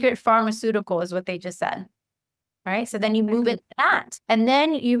the sacred pharmaceutical is what they just said. Right. So then you move into that. And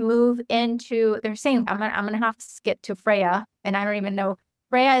then you move into, they're saying, I'm gonna have to skip to Freya. And I don't even know.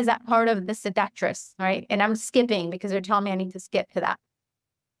 Freya is that part of the seductress, right? And I'm skipping because they're telling me I need to skip to that.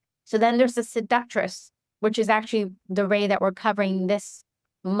 So then there's the seductress, which is actually the ray that we're covering this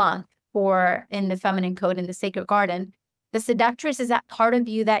month for in the feminine code in the sacred garden. The seductress is that part of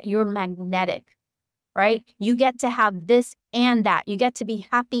you that you're magnetic, right? You get to have this and that. You get to be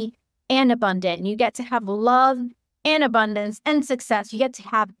happy and abundant. You get to have love and abundance and success. You get to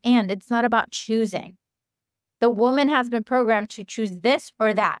have, and it's not about choosing. The woman has been programmed to choose this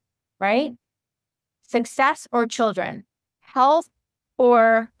or that, right? Success or children, health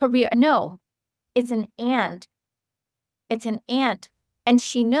or career. No, it's an and. It's an and. And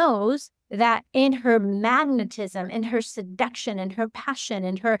she knows that in her magnetism, in her seduction, in her passion,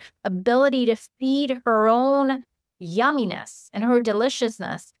 in her ability to feed her own yumminess and her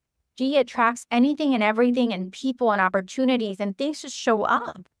deliciousness, she attracts anything and everything and people and opportunities and things just show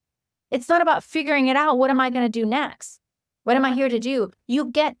up. It's not about figuring it out. What am I going to do next? What am I here to do? You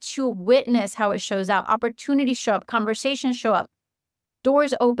get to witness how it shows out. Opportunities show up, conversations show up,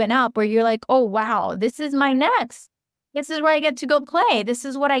 doors open up where you're like, oh, wow, this is my next. This is where I get to go play. This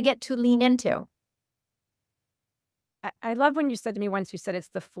is what I get to lean into. I love when you said to me once, you said it's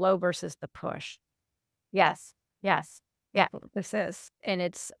the flow versus the push. Yes. Yes. Yeah. This is. And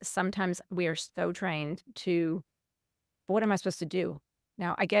it's sometimes we are so trained to, what am I supposed to do?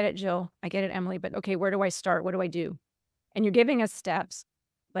 Now, I get it, Jill. I get it, Emily. But okay, where do I start? What do I do? And you're giving us steps.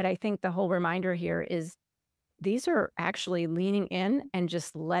 But I think the whole reminder here is these are actually leaning in and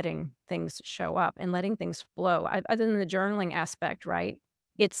just letting things show up and letting things flow. Other than the journaling aspect, right?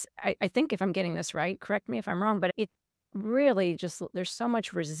 It's, I think if I'm getting this right, correct me if I'm wrong, but really just there's so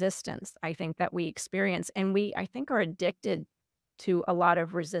much resistance, I think, that we experience, and we, I think, are addicted to a lot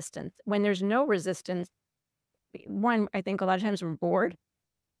of resistance. When there's no resistance, one, I think a lot of times we're bored.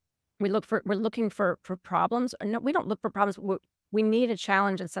 We're looking for problems. No, we don't look for problems. We need a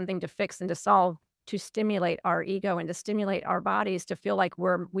challenge and something to fix and to solve to stimulate our ego and to stimulate our bodies to feel like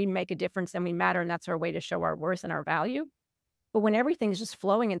we make a difference and we matter, and that's our way to show our worth and our value. But when everything's just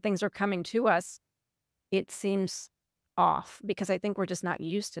flowing and things are coming to us, it seems off because I think we're just not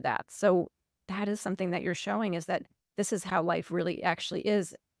used to that. So that is something that you're showing, is that this is how life really actually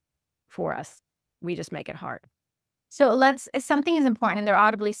is for us. We just make it hard. So if something is important and they're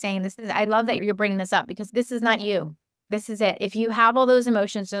audibly saying this is, I love that you're bringing this up because this is not you. This is it. If you have all those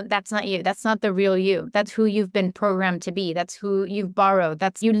emotions, so that's not you. That's not the real you. That's who you've been programmed to be. That's who you've borrowed.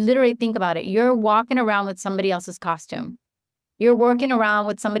 You literally think about it. You're walking around with somebody else's costume. You're walking around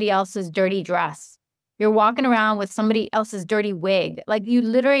with somebody else's dirty dress. You're walking around with somebody else's dirty wig. Like you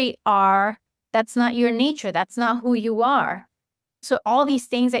literally are, that's not your nature. That's not who you are. So all these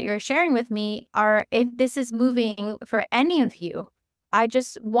things that you're sharing with me are, if this is moving for any of you, I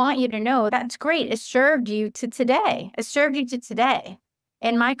just want you to know that's great. It served you to today. It served you to today.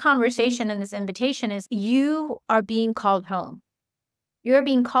 And my conversation in this invitation is you are being called home. You're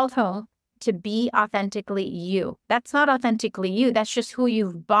being called home to be authentically you. That's not authentically you. That's just who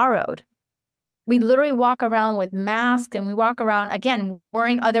you've borrowed. We literally walk around with masks and we walk around, again,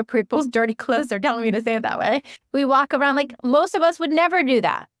 wearing other people's dirty clothes. They're telling me to say it that way. We walk around like most of us would never do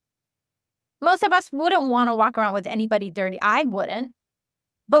that. Most of us wouldn't want to walk around with anybody dirty. I wouldn't.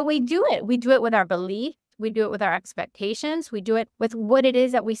 But we do it. We do it with our belief. We do it with our expectations. We do it with what it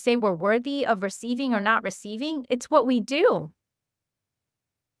is that we say we're worthy of receiving or not receiving. It's what we do.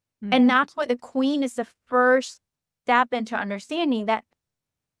 And that's why the queen is the first step into understanding that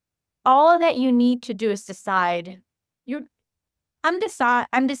all that you need to do is decide. I'm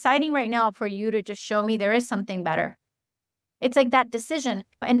deciding right now for you to just show me there is something better. It's like that decision.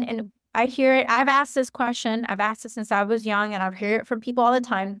 And I hear it. I've asked this question. I've asked it since I was young, and I've heard it from people all the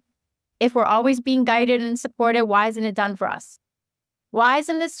time. If we're always being guided and supported, why isn't it done for us? Why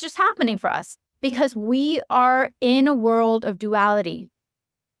isn't this just happening for us? Because we are in a world of duality.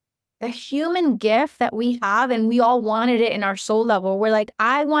 The human gift that we have, and we all wanted it in our soul level. We're like,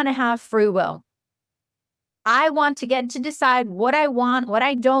 I want to have free will. I want to get to decide what I want, what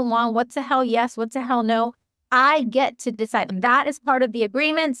I don't want, what's a hell yes, what's a hell no. I get to decide. That is part of the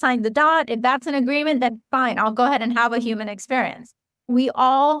agreement. Sign the dot. If that's an agreement, then fine. I'll go ahead and have a human experience. We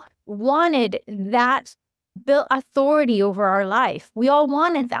all wanted that built authority over our life. We all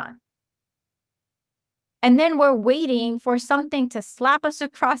wanted that. And then we're waiting for something to slap us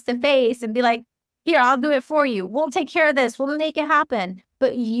across the face and be like, here, I'll do it for you. We'll take care of this. We'll make it happen.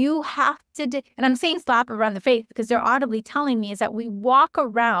 But you have to, and I'm saying slap around the face because they're audibly telling me is that we walk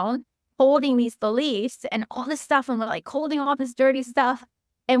around holding these beliefs and all this stuff. And we're like holding all this dirty stuff.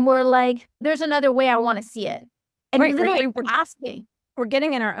 And we're like, there's another way I want to see it. And literally we're asking. We're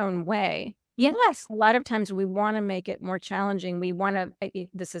getting in our own way. Yes. A lot of times we want to make it more challenging. We want to,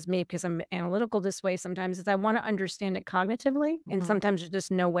 this is me because I'm analytical this way sometimes, is I want to understand it cognitively. And sometimes there's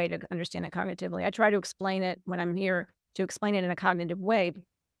just no way to understand it cognitively. I try to explain it when I'm here to explain it in a cognitive way,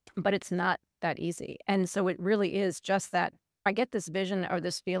 but it's not that easy. And so it really is just that I get this vision or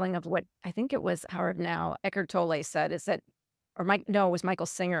this feeling of what I think it was Howard Now, Eckhart Tolle said, is that, or Mike, no, it was Michael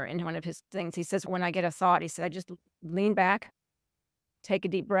Singer in one of his things. He says, when I get a thought, he said, I just lean back, take a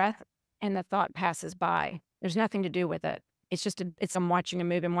deep breath, and the thought passes by. There's nothing to do with it. It's just, I'm watching a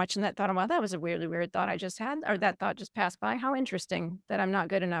movie. I'm watching that thought. I'm, well, that was a really weird thought I just had, or that thought just passed by. How interesting that I'm not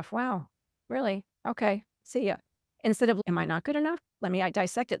good enough. Wow. Really? Okay. See ya. Instead of, am I not good enough? Let me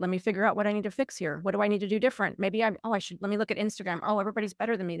dissect it. Let me figure out what I need to fix here. What do I need to do different? Maybe let me look at Instagram. Oh, everybody's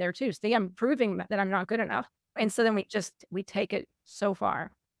better than me there too. See, I'm proving that I'm not good enough. And so then we take it so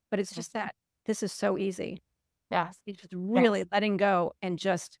far, but it's just that this is so easy. Yes. It's just really letting go and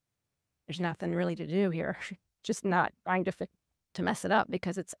just, there's nothing really to do here. Just not trying to mess it up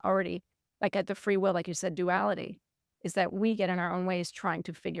because it's already like at the free will, like you said, duality is that we get in our own ways trying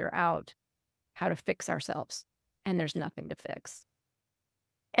to figure out how to fix ourselves. And there's nothing to fix.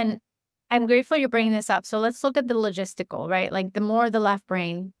 And I'm grateful you're bringing this up. So let's look at the logistical, right? Like the more the left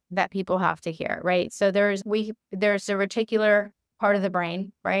brain that people have to hear, right? So there's a reticular part of the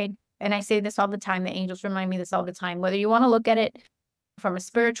brain, right? And I say this all the time. The angels remind me this all the time. Whether you want to look at it from a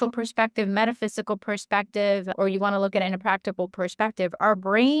spiritual perspective, metaphysical perspective, or you want to look at it in a practical perspective, our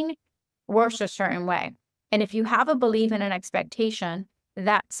brain works a certain way. And if you have a belief and an expectation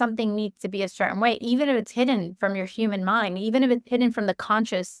that something needs to be a certain way, even if it's hidden from your human mind, even if it's hidden from the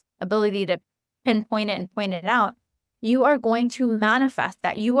conscious ability to pinpoint it and point it out, you are going to manifest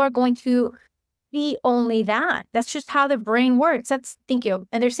that. You are going to be only that. That's just how the brain works. Thank you.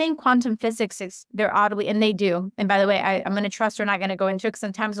 And they're saying quantum physics is, they're oddly, and they do. And by the way, I'm going to trust we're not going to go into it, because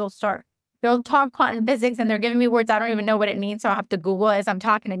sometimes they'll talk quantum physics and they're giving me words I don't even know what it means. So I'll have to Google it as I'm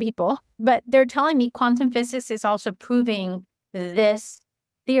talking to people. But they're telling me quantum physics is also proving this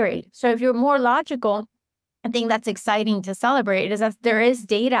theory. So if you're more logical, I think that's exciting to celebrate, is that there is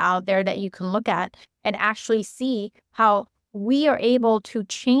data out there that you can look at and actually see how we are able to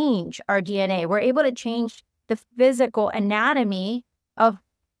change our DNA. We're able to change the physical anatomy of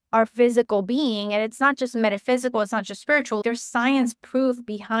our physical being. And it's not just metaphysical, it's not just spiritual. There's science proof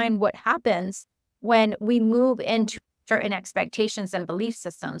behind what happens when we move into certain expectations and belief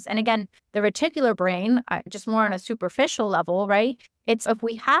systems. And again, the reticular brain, just more on a superficial level, right? It's if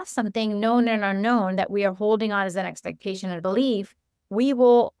we have something known and unknown that we are holding on as an expectation and belief, we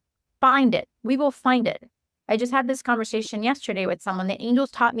will find it. We will find it. I just had this conversation yesterday with someone. The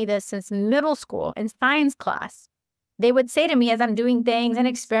angels taught me this since middle school in science class. They would say to me, as I'm doing things and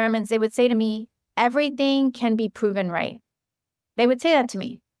experiments, they would say to me, everything can be proven right. They would say that to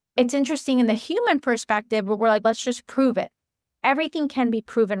me. It's interesting in the human perspective where we're like, let's just prove it. Everything can be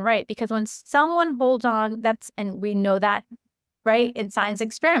proven right, because when someone holds on, and we know that, right, in science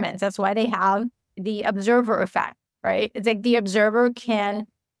experiments, that's why they have the observer effect, right? It's like the observer can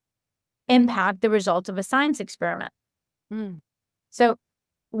impact the results of a science experiment. So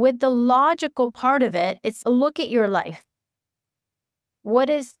with the logical part of it, it's a look at your life. What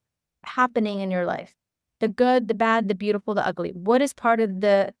is happening in your life? The good, the bad, the beautiful, the ugly. What is part of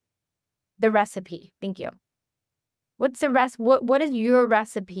the recipe? Thank you. What's the rest? What is your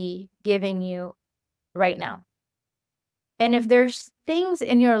recipe giving you right now? And if there's things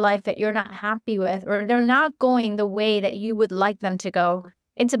in your life that you're not happy with, or they're not going the way that you would like them to go,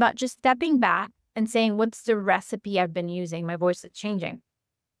 it's about just stepping back and saying, what's the recipe I've been using? My voice is changing.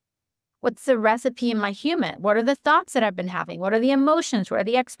 What's the recipe in my human? What are the thoughts that I've been having? What are the emotions? What are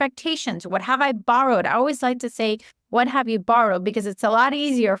the expectations? What have I borrowed? I always like to say, what have you borrowed? Because it's a lot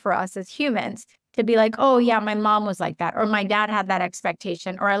easier for us as humans to be like, oh yeah, my mom was like that, or my dad had that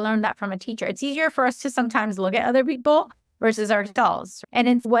expectation, or I learned that from a teacher. It's easier for us to sometimes look at other people versus ourselves. And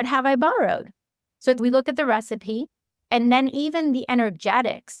it's, what have I borrowed? So we look at the recipe, and then even the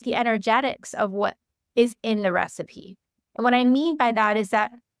energetics of what is in the recipe. And what I mean by that is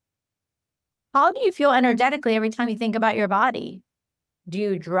that, how do you feel energetically every time you think about your body? Do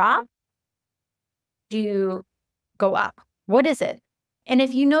you drop? Do you go up? What is it? And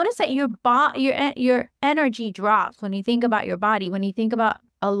if you notice that your energy drops when you think about your body, when you think about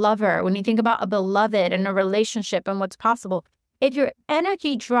a lover, when you think about a beloved and a relationship and what's possible, if your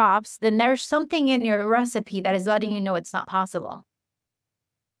energy drops, then there's something in your recipe that is letting you know it's not possible.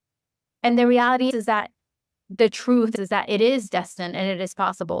 And the reality is that the truth is that it is destined and it is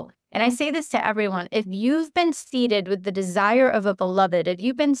possible. And I say this to everyone. If you've been seeded with the desire of a beloved, if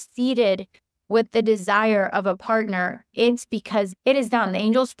you've been seeded with the desire of a partner, it's because it is done. The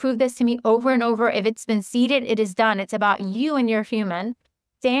angels prove this to me over and over. If it's been seeded, it is done. It's about you and your human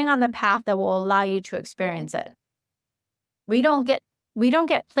staying on the path that will allow you to experience it. We don't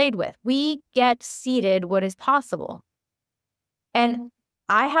get played with. We get seeded what is possible. And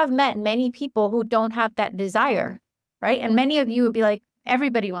I have met many people who don't have that desire, right? And many of you would be like,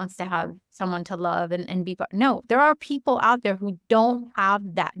 everybody wants to have someone to love and be. No, there are people out there who don't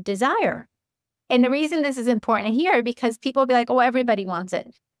have that desire. And the reason this is important here, because people will be like, oh, everybody wants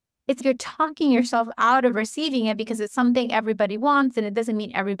it. It's you're talking yourself out of receiving it because it's something everybody wants, and it doesn't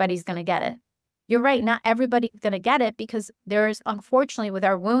mean everybody's going to get it. You're right, not everybody's going to get it, because there's, unfortunately, with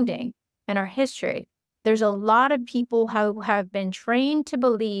our wounding and our history, there's a lot of people who have been trained to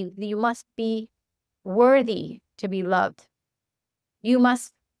believe that you must be worthy to be loved. You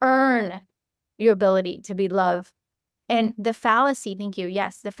must earn your ability to be loved. And the fallacy, thank you,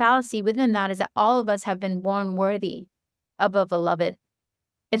 yes, the fallacy within that is that all of us have been born worthy of a beloved.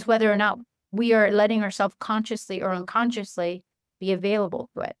 It's whether or not we are letting ourselves consciously or unconsciously be available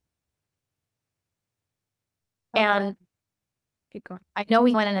to it. And Keep going. I know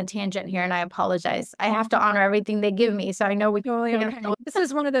we went on a tangent here, and I apologize. I have to honor everything they give me, so I know we Totally okay. This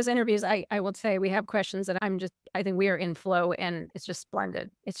is one of those interviews, I will say we have questions that I think we are in flow, and it's just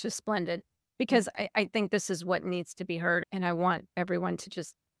splendid. It's just splendid, because I think this is what needs to be heard, and I want everyone to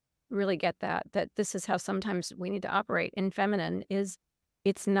just really get that this is how sometimes we need to operate. In feminine is,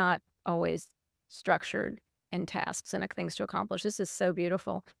 it's not always structured and tasks and things to accomplish. This is so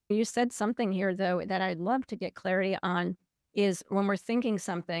beautiful. You said something here, though, that I'd love to get clarity on, is when we're thinking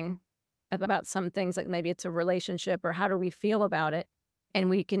something about some things, like maybe it's a relationship or how do we feel about it,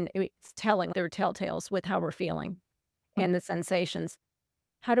 and it's telling, there are telltales with how we're feeling. and the sensations.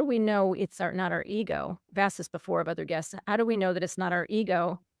 How do we know it's not our ego? I've asked this before of other guests. How do we know that it's not our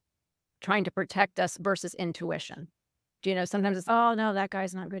ego trying to protect us versus intuition? Do you know, sometimes it's, oh no, that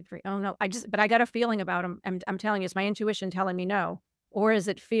guy's not good for you. Oh no, but I got a feeling about him. I'm telling you, it's my intuition telling me no. Or is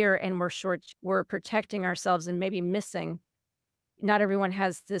it fear and we're protecting ourselves and maybe missing. Not everyone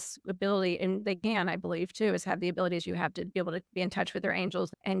has this ability, and they can, I believe, too, is have the abilities you have to be able to be in touch with their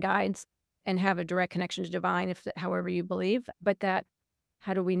angels and guides and have a direct connection to divine, however you believe. But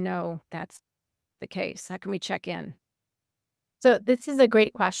how do we know that's the case? How can we check in? So this is a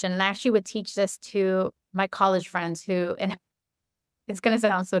great question. And I actually would teach this to my college friends and it's going to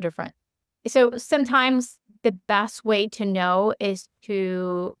sound so different. So sometimes the best way to know is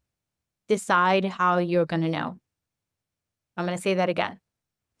to decide how you're going to know. I'm going to say that again.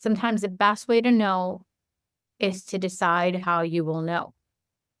 Sometimes the best way to know is to decide how you will know.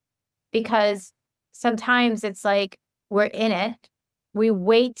 Because sometimes it's like we're in it. We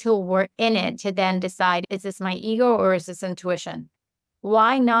wait till we're in it to then decide, is this my ego or is this intuition?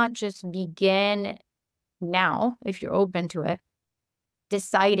 Why not just begin now, if you're open to it,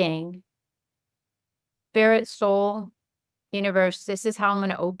 deciding, spirit, soul, universe, this is how I'm going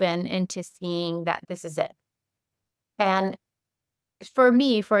to open into seeing that this is it. And for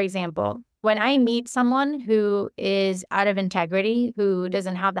me, for example, when I meet someone who is out of integrity, who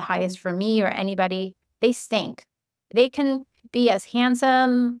doesn't have the highest for me or anybody, they stink. They can be as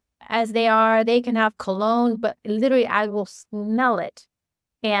handsome as they are. They can have cologne, but literally I will smell it.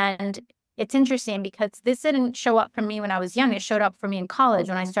 And it's interesting because this didn't show up for me when I was young. It showed up for me in college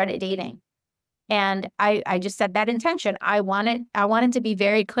when I started dating. And I just set that intention. I wanted to be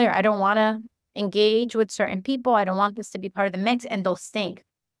very clear. I don't want to engage with certain people. I don't want this to be part of the mix, and they'll stink.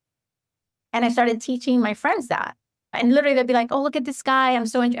 And I started teaching my friends that. And literally they'd be like, oh, look at this guy. I'm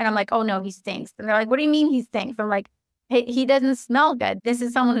so, and I'm like, oh no, he stinks. And they're like, what do you mean he stinks? I'm like, hey, he doesn't smell good. This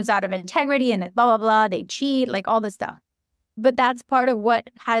is someone who's out of integrity and blah, blah, blah. They cheat, like all this stuff. But that's part of what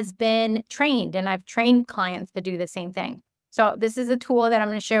has been trained. And I've trained clients to do the same thing. So this is a tool that I'm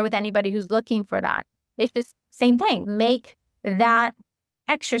going to share with anybody who's looking for that. It's just same thing. Make that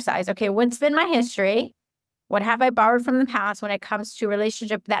exercise. Okay, what's been my history? What have I borrowed from the past when it comes to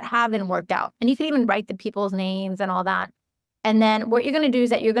relationships that haven't worked out? And you can even write the people's names and all that. And then what you're going to do is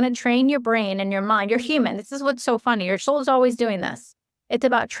that you're going to train your brain and your mind. You're human. This is what's so funny. Your soul is always doing this. It's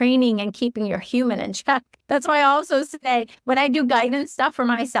about training and keeping your human in check. That's why I also say when I do guidance stuff for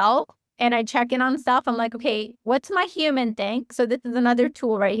myself and I check in on stuff, I'm like, okay, what's my human think? So this is another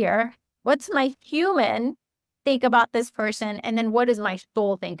tool right here. What's my human think about this person? And then what does my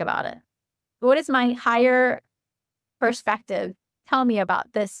soul think about it? What is my higher perspective tell me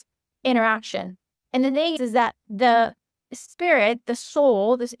about this interaction? And the thing is that the spirit, the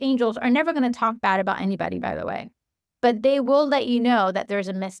soul, these angels are never going to talk bad about anybody, by the way. But they will let you know that there's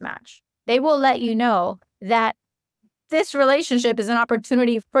a mismatch. They will let you know that this relationship is an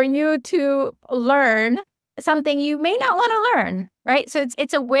opportunity for you to learn something you may not want to learn, right? So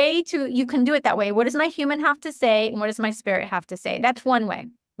it's a way you can do it that way. What does my human have to say? And what does my spirit have to say? That's one way,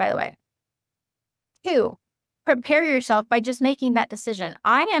 by the way. 2, prepare yourself by just making that decision.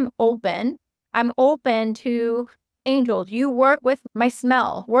 I'm open to angels. You work with my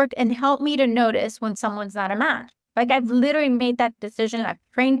smell, work and help me to notice when someone's not a match. Like I've literally made that decision. I've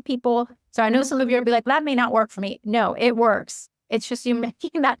trained people. So I know some of you will be like, that may not work for me. No, it works. It's just you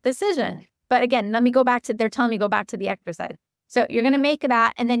making that decision. But again, they're telling me go back to the exercise. So you're going to make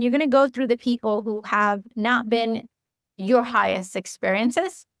that. And then you're going to go through the people who have not been your highest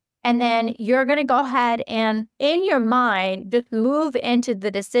experiences. And then you're going to go ahead and in your mind, just move into the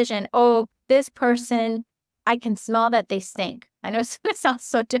decision. Oh, this person, I can smell that they stink. I know it sounds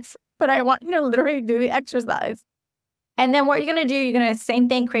so different, but I want you to literally do the exercise. And then what you're going to do, you're going to same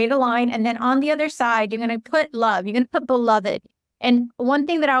thing, create a line. And then on the other side, you're going to put love. You're going to put beloved. And one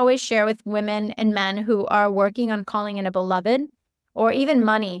thing that I always share with women and men who are working on calling in a beloved or even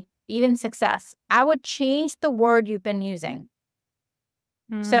money, even success, I would change the word you've been using.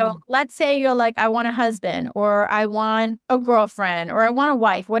 So let's say you're like, I want a husband or I want a girlfriend or I want a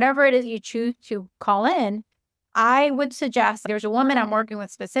wife, whatever it is you choose to call in. I would suggest there's a woman I'm working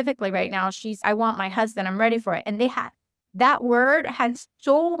with specifically right now. I want my husband. I'm ready for it. And that word had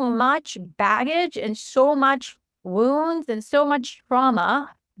so much baggage and so much wounds and so much trauma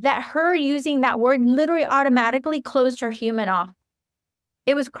that her using that word literally automatically closed her human off.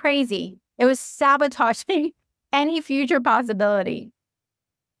 It was crazy. It was sabotaging any future possibility.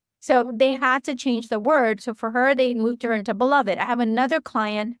 So they had to change the word. So for her, they moved her into beloved. I have another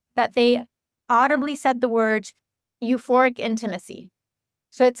client that they audibly said the words euphoric intimacy.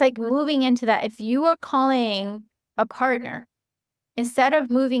 So it's like moving into that. If you are calling a partner. Instead of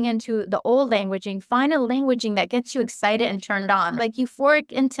moving into the old languaging, find a moving into the old languaging, find a languaging that gets you excited and turned on, like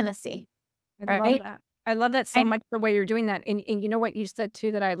euphoric intimacy, I love right? that. I love that so And much, the way you're doing that. And you know what you said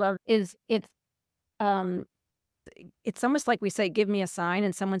too that I love is um it's almost like we say, "Give me a sign,"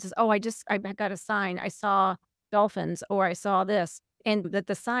 and someone says, "Oh, I got a sign. I saw dolphins," or "I saw this." And that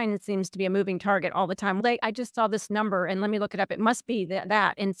the sign seems to be a moving target all the time. Like, "I just saw this number and let me look it up. It must be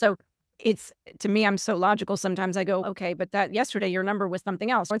that." And so it's to me, I'm so logical sometimes. I go, "Okay, but that yesterday your number was something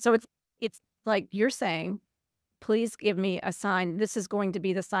else." And so it's like you're saying, "Please give me a sign. This is going to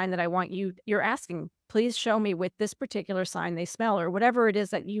be the sign that I want you're asking. Please show me with this particular sign they smell," or whatever it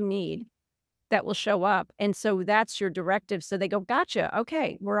is that you need that will show up. And so that's your directive. So they go, "Gotcha.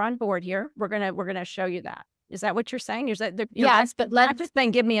 Okay, we're on board here. We're gonna show you that." Is that what you're saying? Is that you're yes, but not just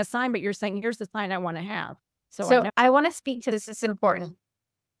saying, "Give me a sign," but you're saying, "Here's the sign I want to have." So I so know. I want to speak to this. This is important.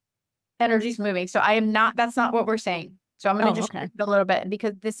 Energy's moving. So I am not, that's not what we're saying. So I'm going to Oh, just okay. shift a little bit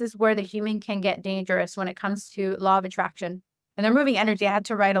because this is where the human can get dangerous when it comes to law of attraction. And they're moving energy. I had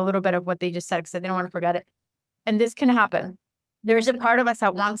to write a little bit of what they just said because I didn't want to forget it. And this can happen. There's a part of us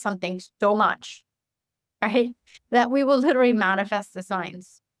that wants something so much, right? That we will literally manifest the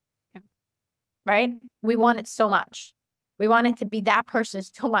signs, Yeah. right? We want it so much. We want it to be that person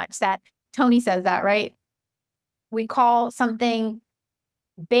so much that Tony says that, right? We call something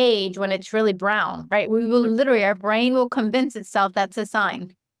beige when it's really brown, right? We will literally, our brain will convince itself that's a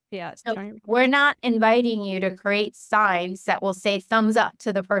sign. Yeah. So we're not inviting you to create signs that will say thumbs up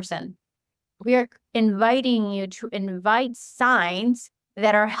to the person. We are inviting you to invite signs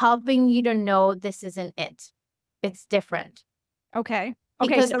that are helping you to know this isn't it. It's different. Okay.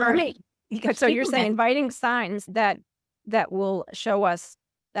 Okay. Because So our so you're saying human, inviting signs that will show us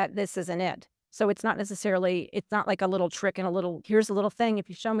that this isn't it. So it's not like a little trick and here's a little thing. If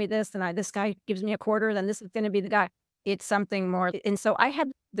you show me this and this guy gives me a quarter, then this is going to be the guy. It's something more. And so I had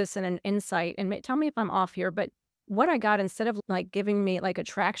this in an insight, and tell me if I'm off here, but what I got, instead of like giving me like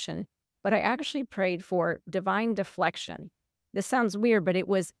attraction, but I actually prayed for divine deflection. This sounds weird, but it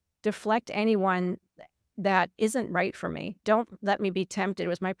was deflect anyone that isn't right for me. Don't let me be tempted. It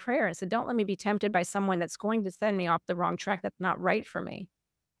was my prayer. I said, "Don't let me be tempted by someone that's going to send me off the wrong track, that's not right for me."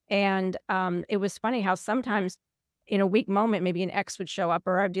 And it was funny how sometimes in a weak moment, maybe an ex would show up,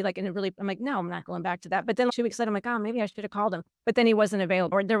 or I'd be like, I'm like, "No, I'm not going back to that." But then 2 weeks later, I'm like, "Oh, maybe I should have called him." But then he wasn't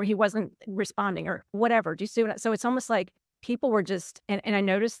available, or he wasn't responding, or whatever. Do you see so it's almost like people were just, and I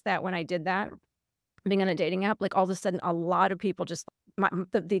noticed that when I did that, being on a dating app, like all of a sudden, a lot of people just,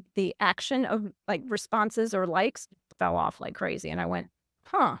 the action of like responses or likes fell off like crazy. And I went,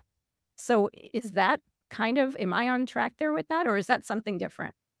 huh. So is that am I on track there with that, or is that something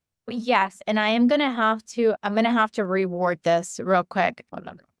different? yes, and I'm gonna have to reward this real quick. Hold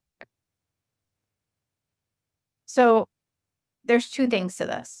on. So there's two things to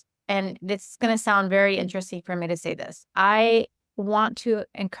this, and this is gonna sound very interesting for me to say this. I want to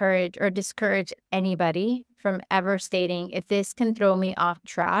encourage or discourage anybody from ever stating, if this can throw me off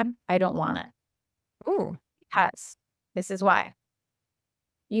track, I don't want it. Ooh, Because this is why.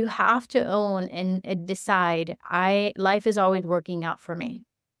 You have to own and decide, life is always working out for me.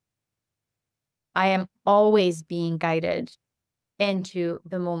 I am always being guided into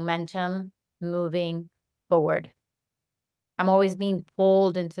the momentum moving forward. I'm always being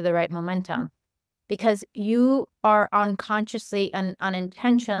pulled into the right momentum because you are unconsciously and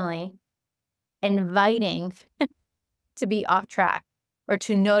unintentionally inviting to be off track or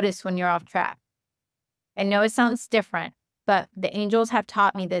to notice when you're off track. I know it sounds different, but the angels have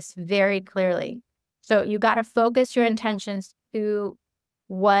taught me this very clearly. So you got to focus your intentions to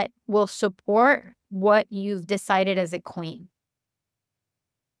what will support what you've decided as a queen.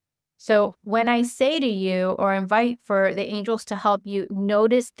 So when I say to you or invite for the angels to help you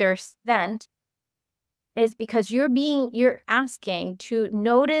notice their scent, is because you're asking to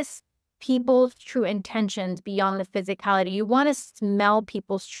notice people's true intentions beyond the physicality. You want to smell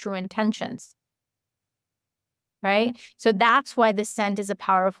people's true intentions, right? So that's why the scent is a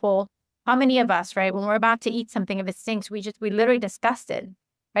powerful. How many of us, right, when we're about to eat something, if it stinks, we literally disgust it,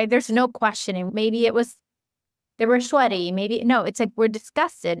 right? There's no questioning. Maybe they were sweaty. Maybe, no, it's like we're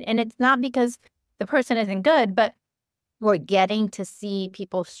disgusted. And it's not because the person isn't good, but we're getting to see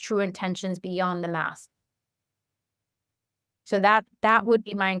people's true intentions beyond the mask. So that would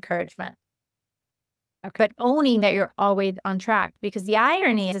be my encouragement. Okay. But owning that you're always on track, because the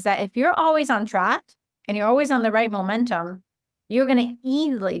irony is that if you're always on track and you're always on the right momentum, you're going to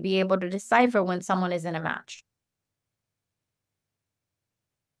easily be able to decipher when someone is in a match.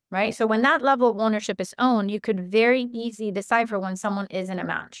 Right? So when that level of ownership is owned, you could very easily decipher when someone is in a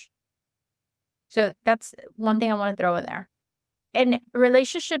match. So that's one thing I want to throw in there. And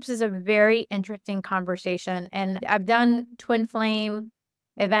relationships is a very interesting conversation. And I've done twin flame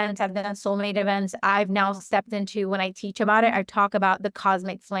events, I've done soulmate events. I've now stepped into, when I teach about it, I talk about the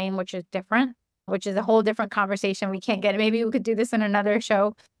cosmic flame, which is different, which is a whole different conversation. We can't get it. Maybe we could do this in another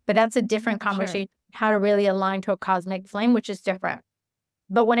show, but that's a different Sure. conversation, how to really align to a cosmic flame, which is different.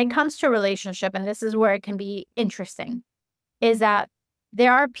 But when it comes to relationship, and this is where it can be interesting, is that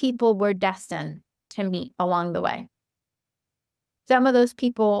there are people we're destined to meet along the way. Some of those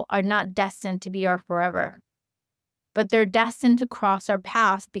people are not destined to be our forever, but they're destined to cross our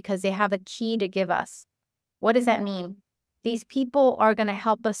paths because they have a key to give us. What does that mean? These people are going to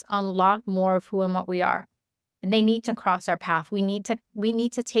help us unlock more of who and what we are. And they need to cross our path. We need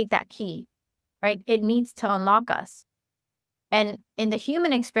to take that key, right? It needs to unlock us. And in the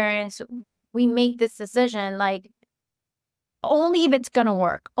human experience, we make this decision like, only if it's going to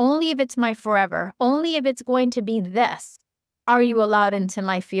work, only if it's my forever, only if it's going to be this, are you allowed into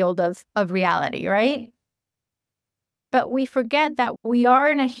my field of reality, right? But we forget that we are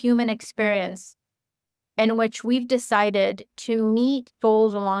in a human experience in which we've decided to meet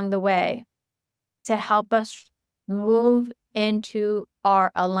souls along the way to help us move into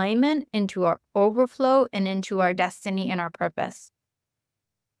our alignment, into our overflow, and into our destiny and our purpose.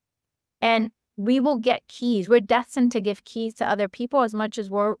 And we will get keys. We're destined to give keys to other people as much as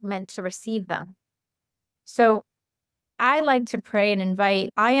we're meant to receive them. So I like to pray and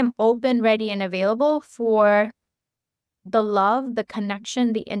invite, I am open, ready, and available for the love, the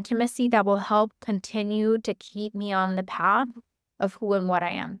connection, the intimacy that will help continue to keep me on the path of who and what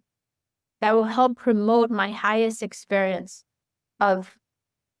I am. That will help promote my highest experience of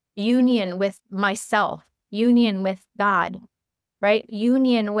union with myself, union with God, right?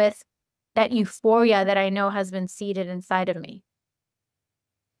 Union with that euphoria that I know has been seated inside of me.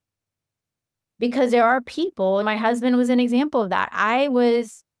 Because there are people, and my husband was an example of that. I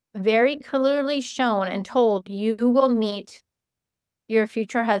was very clearly shown and told, you will meet your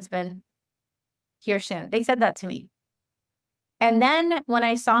future husband here soon. They said that to me. And then when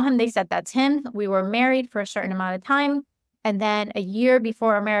I saw him, they said, that's him. We were married for a certain amount of time. And then a year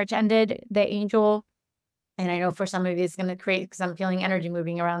before our marriage ended, the angel, and I know for some of you it's going to create, because I'm feeling energy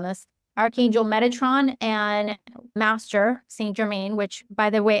moving around this, Archangel Metatron and Master Saint Germain, which, by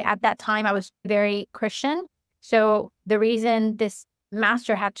the way, at that time I was very Christian. So the reason this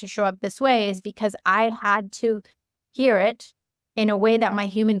master had to show up this way is because I had to hear it in a way that my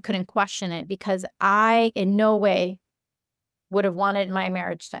human couldn't question it, because I in no way would have wanted my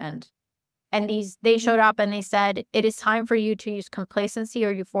marriage to end. And they showed up and they said, it is time for you to use complacency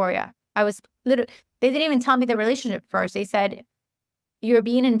or euphoria. I was literally, they didn't even tell me the relationship first. They said, you're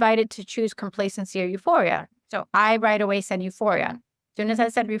being invited to choose complacency or euphoria. So I right away said euphoria. As soon as I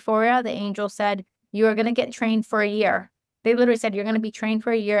said euphoria, the angel said, you are going to get trained for a year. They literally said, you're going to be trained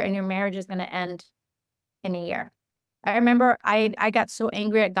for a year and your marriage is going to end in a year. I remember I got so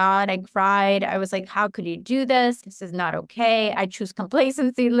angry at God. I cried. I was like, how could you do this? This is not okay. I choose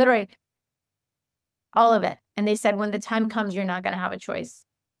complacency, literally all of it. And they said, when the time comes, you're not going to have a choice.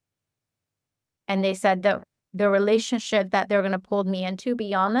 And they said that the relationship that they're going to pull me into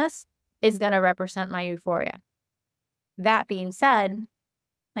beyond this is going to represent my euphoria. That being said,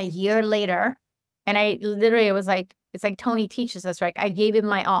 a year later, and I literally was like, it's like Tony teaches us, right? I gave him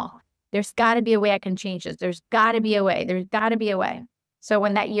my all. There's got to be a way I can change this. There's got to be a way. There's got to be a way. So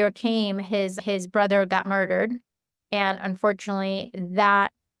when that year came, his brother got murdered. And unfortunately,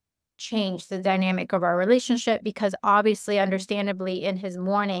 that changed the dynamic of our relationship, because obviously, understandably, in his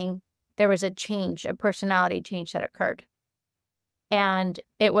mourning, there was a change, a personality change that occurred. And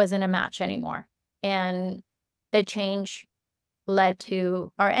it wasn't a match anymore. And the change led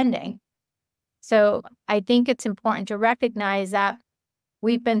to our ending. So I think it's important to recognize that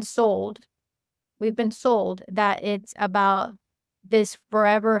we've been sold that it's about this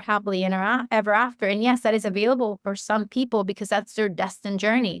forever happily ever after. And yes, that is available for some people because that's their destined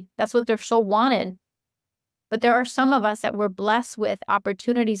journey. That's what their soul wanted. But there are some of us that we're blessed with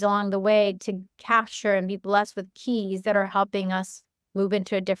opportunities along the way to capture and be blessed with keys that are helping us move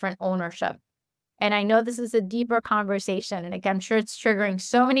into a different ownership. And I know this is a deeper conversation, and again, I'm sure it's triggering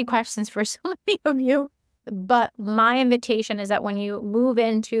so many questions for so many of you. But my invitation is that when you move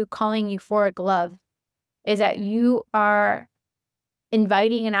into calling euphoric love, is that you are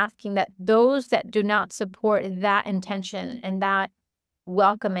inviting and asking that those that do not support that intention and that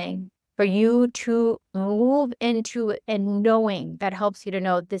welcoming, for you to move into a knowing that helps you to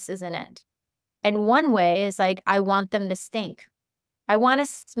know this isn't it. And one way is like, I want them to stink. I want to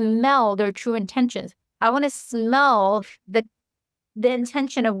smell their true intentions. I want to smell the the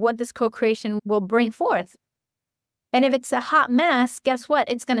intention of what this co-creation will bring forth. And if it's a hot mess, guess what?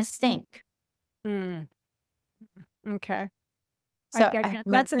 It's going to stink. Mm, okay. So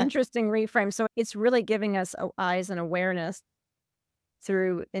That's an interesting reframe. So it's really giving us eyes and awareness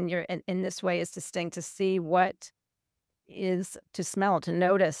through in this way is distinct to see what is to smell, to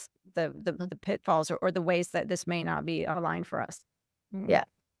notice the pitfalls or the ways that this may not be aligned for us. Mm. yeah.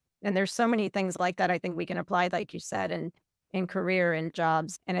 And there's so many things like that I think we can apply, like you said, in career and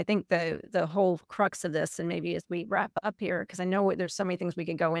jobs. And I think the whole crux of this, and maybe as we wrap up here, because I know there's so many things we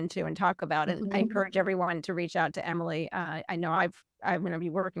could go into and talk about. And I encourage everyone to reach out to Emily. I know I'm going to be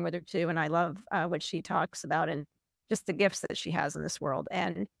working with her too, and I love what she talks about and just the gifts that she has in this world.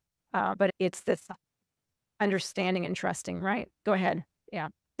 And but it's this understanding and trusting, right? Go ahead. Yeah.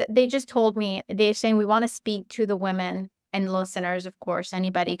 They just told me, they're saying we want to speak to the women and listeners, of course,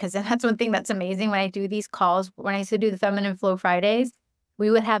 anybody, because that's one thing that's amazing when I do these calls. When I used to do the Feminine Flow Fridays, we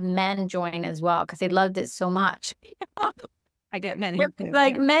would have men join as well because they loved it so much. I get men here too.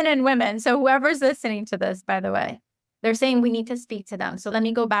 Like men and women. So whoever's listening to this, by the way, they're saying we need to speak to them. So let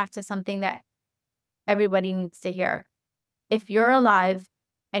me go back to something that everybody needs to hear. If you're alive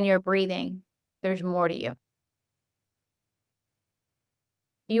and you're breathing, there's more to you.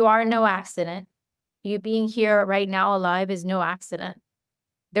 You are no accident. You being here right now alive is no accident.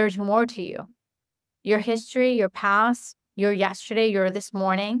 There's more to you. Your history, your past, your yesterday, your this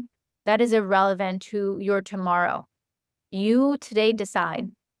morning, that is irrelevant to your tomorrow. You today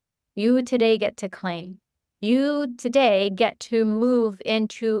decide. You today get to claim. You today get to move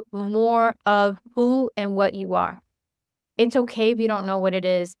into more of who and what you are. It's okay if you don't know what it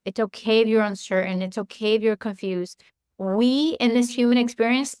is. It's okay if you're uncertain. It's okay if you're confused. We in this human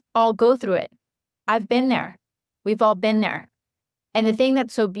experience all go through it. I've been there. We've all been there. And the thing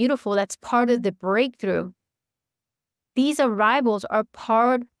that's so beautiful, that's part of the breakthrough. These arrivals are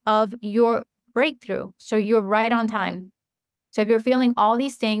part of your breakthrough. So you're right on time. So if you're feeling all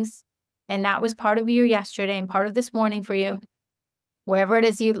these things, and that was part of your yesterday and part of this morning for you, wherever it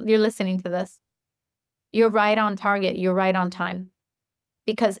is you're listening to this, you're right on target. You're right on time.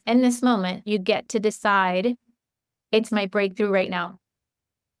 Because in this moment, you get to decide, it's my breakthrough right now.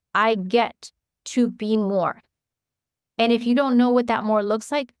 I get to be more. And if you don't know what that more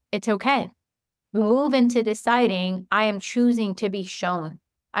looks like, it's okay. Move into deciding, I am choosing to be shown.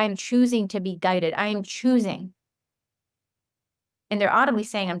 I am choosing to be guided. I am choosing. And they're audibly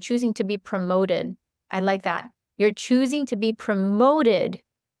saying, I'm choosing to be promoted. I like that. You're choosing to be promoted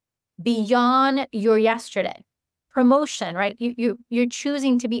beyond your yesterday. Promotion, right? You're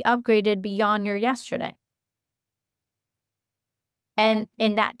choosing to be upgraded beyond your yesterday. And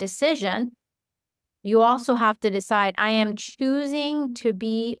in that decision, you also have to decide, I am choosing to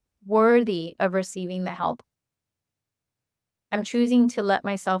be worthy of receiving the help. I'm choosing to let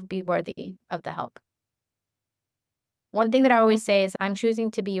myself be worthy of the help. One thing that I always say is I'm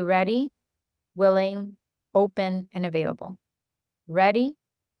choosing to be ready, willing, open, and available. Ready,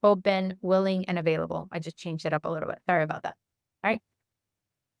 open, willing, and available. I just changed it up a little bit. Sorry about that. All right.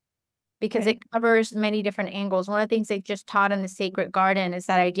 Because it covers many different angles. One of the things they just taught in the Sacred Garden is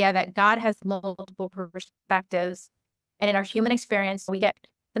that idea that God has multiple perspectives. And in our human experience,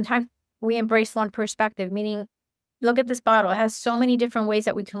 sometimes we embrace one perspective, meaning, look at this bottle. It has so many different ways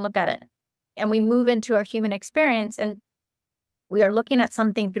that we can look at it. And we move into our human experience and we are looking at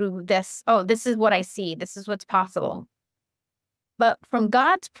something through this. Oh, this is what I see. This is what's possible. But from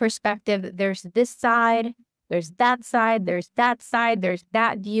God's perspective, there's this side, there's that side, there's that side, there's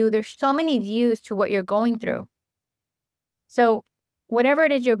that view. There's so many views to what you're going through. So whatever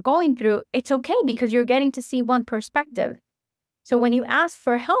it is you're going through, it's okay because you're getting to see one perspective. So when you ask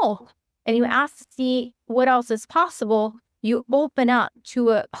for help and you ask to see what else is possible, you open up to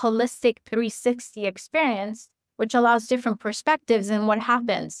a holistic 360 experience, which allows different perspectives. And what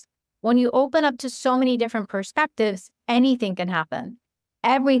happens? When you open up to so many different perspectives, anything can happen.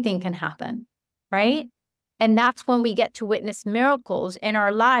 Everything can happen, right? And that's when we get to witness miracles in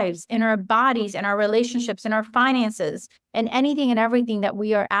our lives, in our bodies, in our relationships, in our finances, and anything and everything that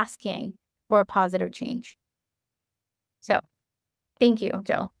we are asking for a positive change. So thank you,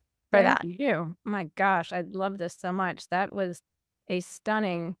 Jill, for that. Thank you. My gosh, I love this so much. That was a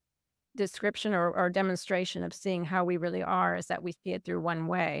stunning description or demonstration of seeing how we really are, is that we see it through one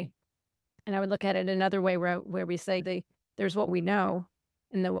way. And I would look at it another way where we say there's what we know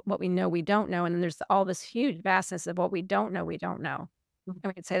and what we know we don't know. And then there's all this huge vastness of what we don't know we don't know. And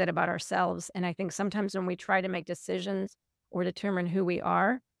we could say that about ourselves. And I think sometimes when we try to make decisions or determine who we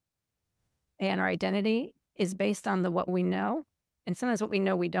are and our identity is based on what we know. And sometimes what we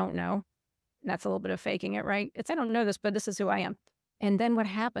know we don't know. And that's a little bit of faking it, right? It's I don't know this, but this is who I am. And then what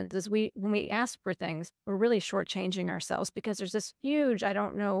happens is when we ask for things, we're really shortchanging ourselves because there's this huge, I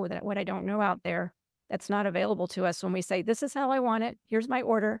don't know that what I don't know out there that's not available to us when we say, this is how I want it. Here's my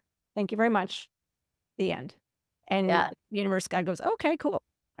order. Thank you very much. The end. And Yeah. the universe God goes, okay, cool.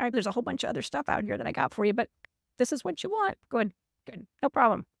 All right, there's a whole bunch of other stuff out here that I got for you, but this is what you want. Good, good. No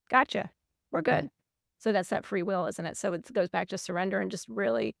problem. Gotcha. We're good. So that's that free will, isn't it? So it goes back to surrender and just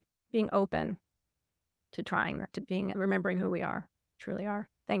really being open to trying, to being, remembering who we are, truly are.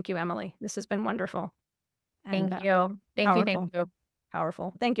 Thank you, Emily. This has been wonderful and Thank you. Thank you. Thank powerful, you.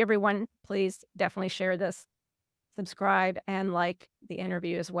 powerful. Thank you, everyone. Please definitely share this, subscribe, and like the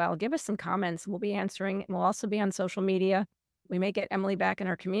interview as well. Give us some comments. We'll be answering. We'll also be on social media. We may get Emily back in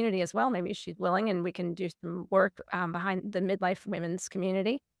our community as well. Maybe she's willing, and we can do some work behind the Midlife Women's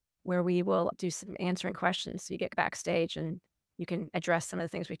community where we will do some answering questions. So you get backstage and you can address some of the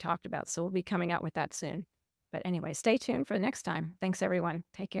things we talked about. So we'll be coming out with that soon. But anyway, stay tuned for the next time. Thanks, everyone.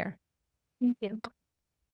 Take care. Thank you.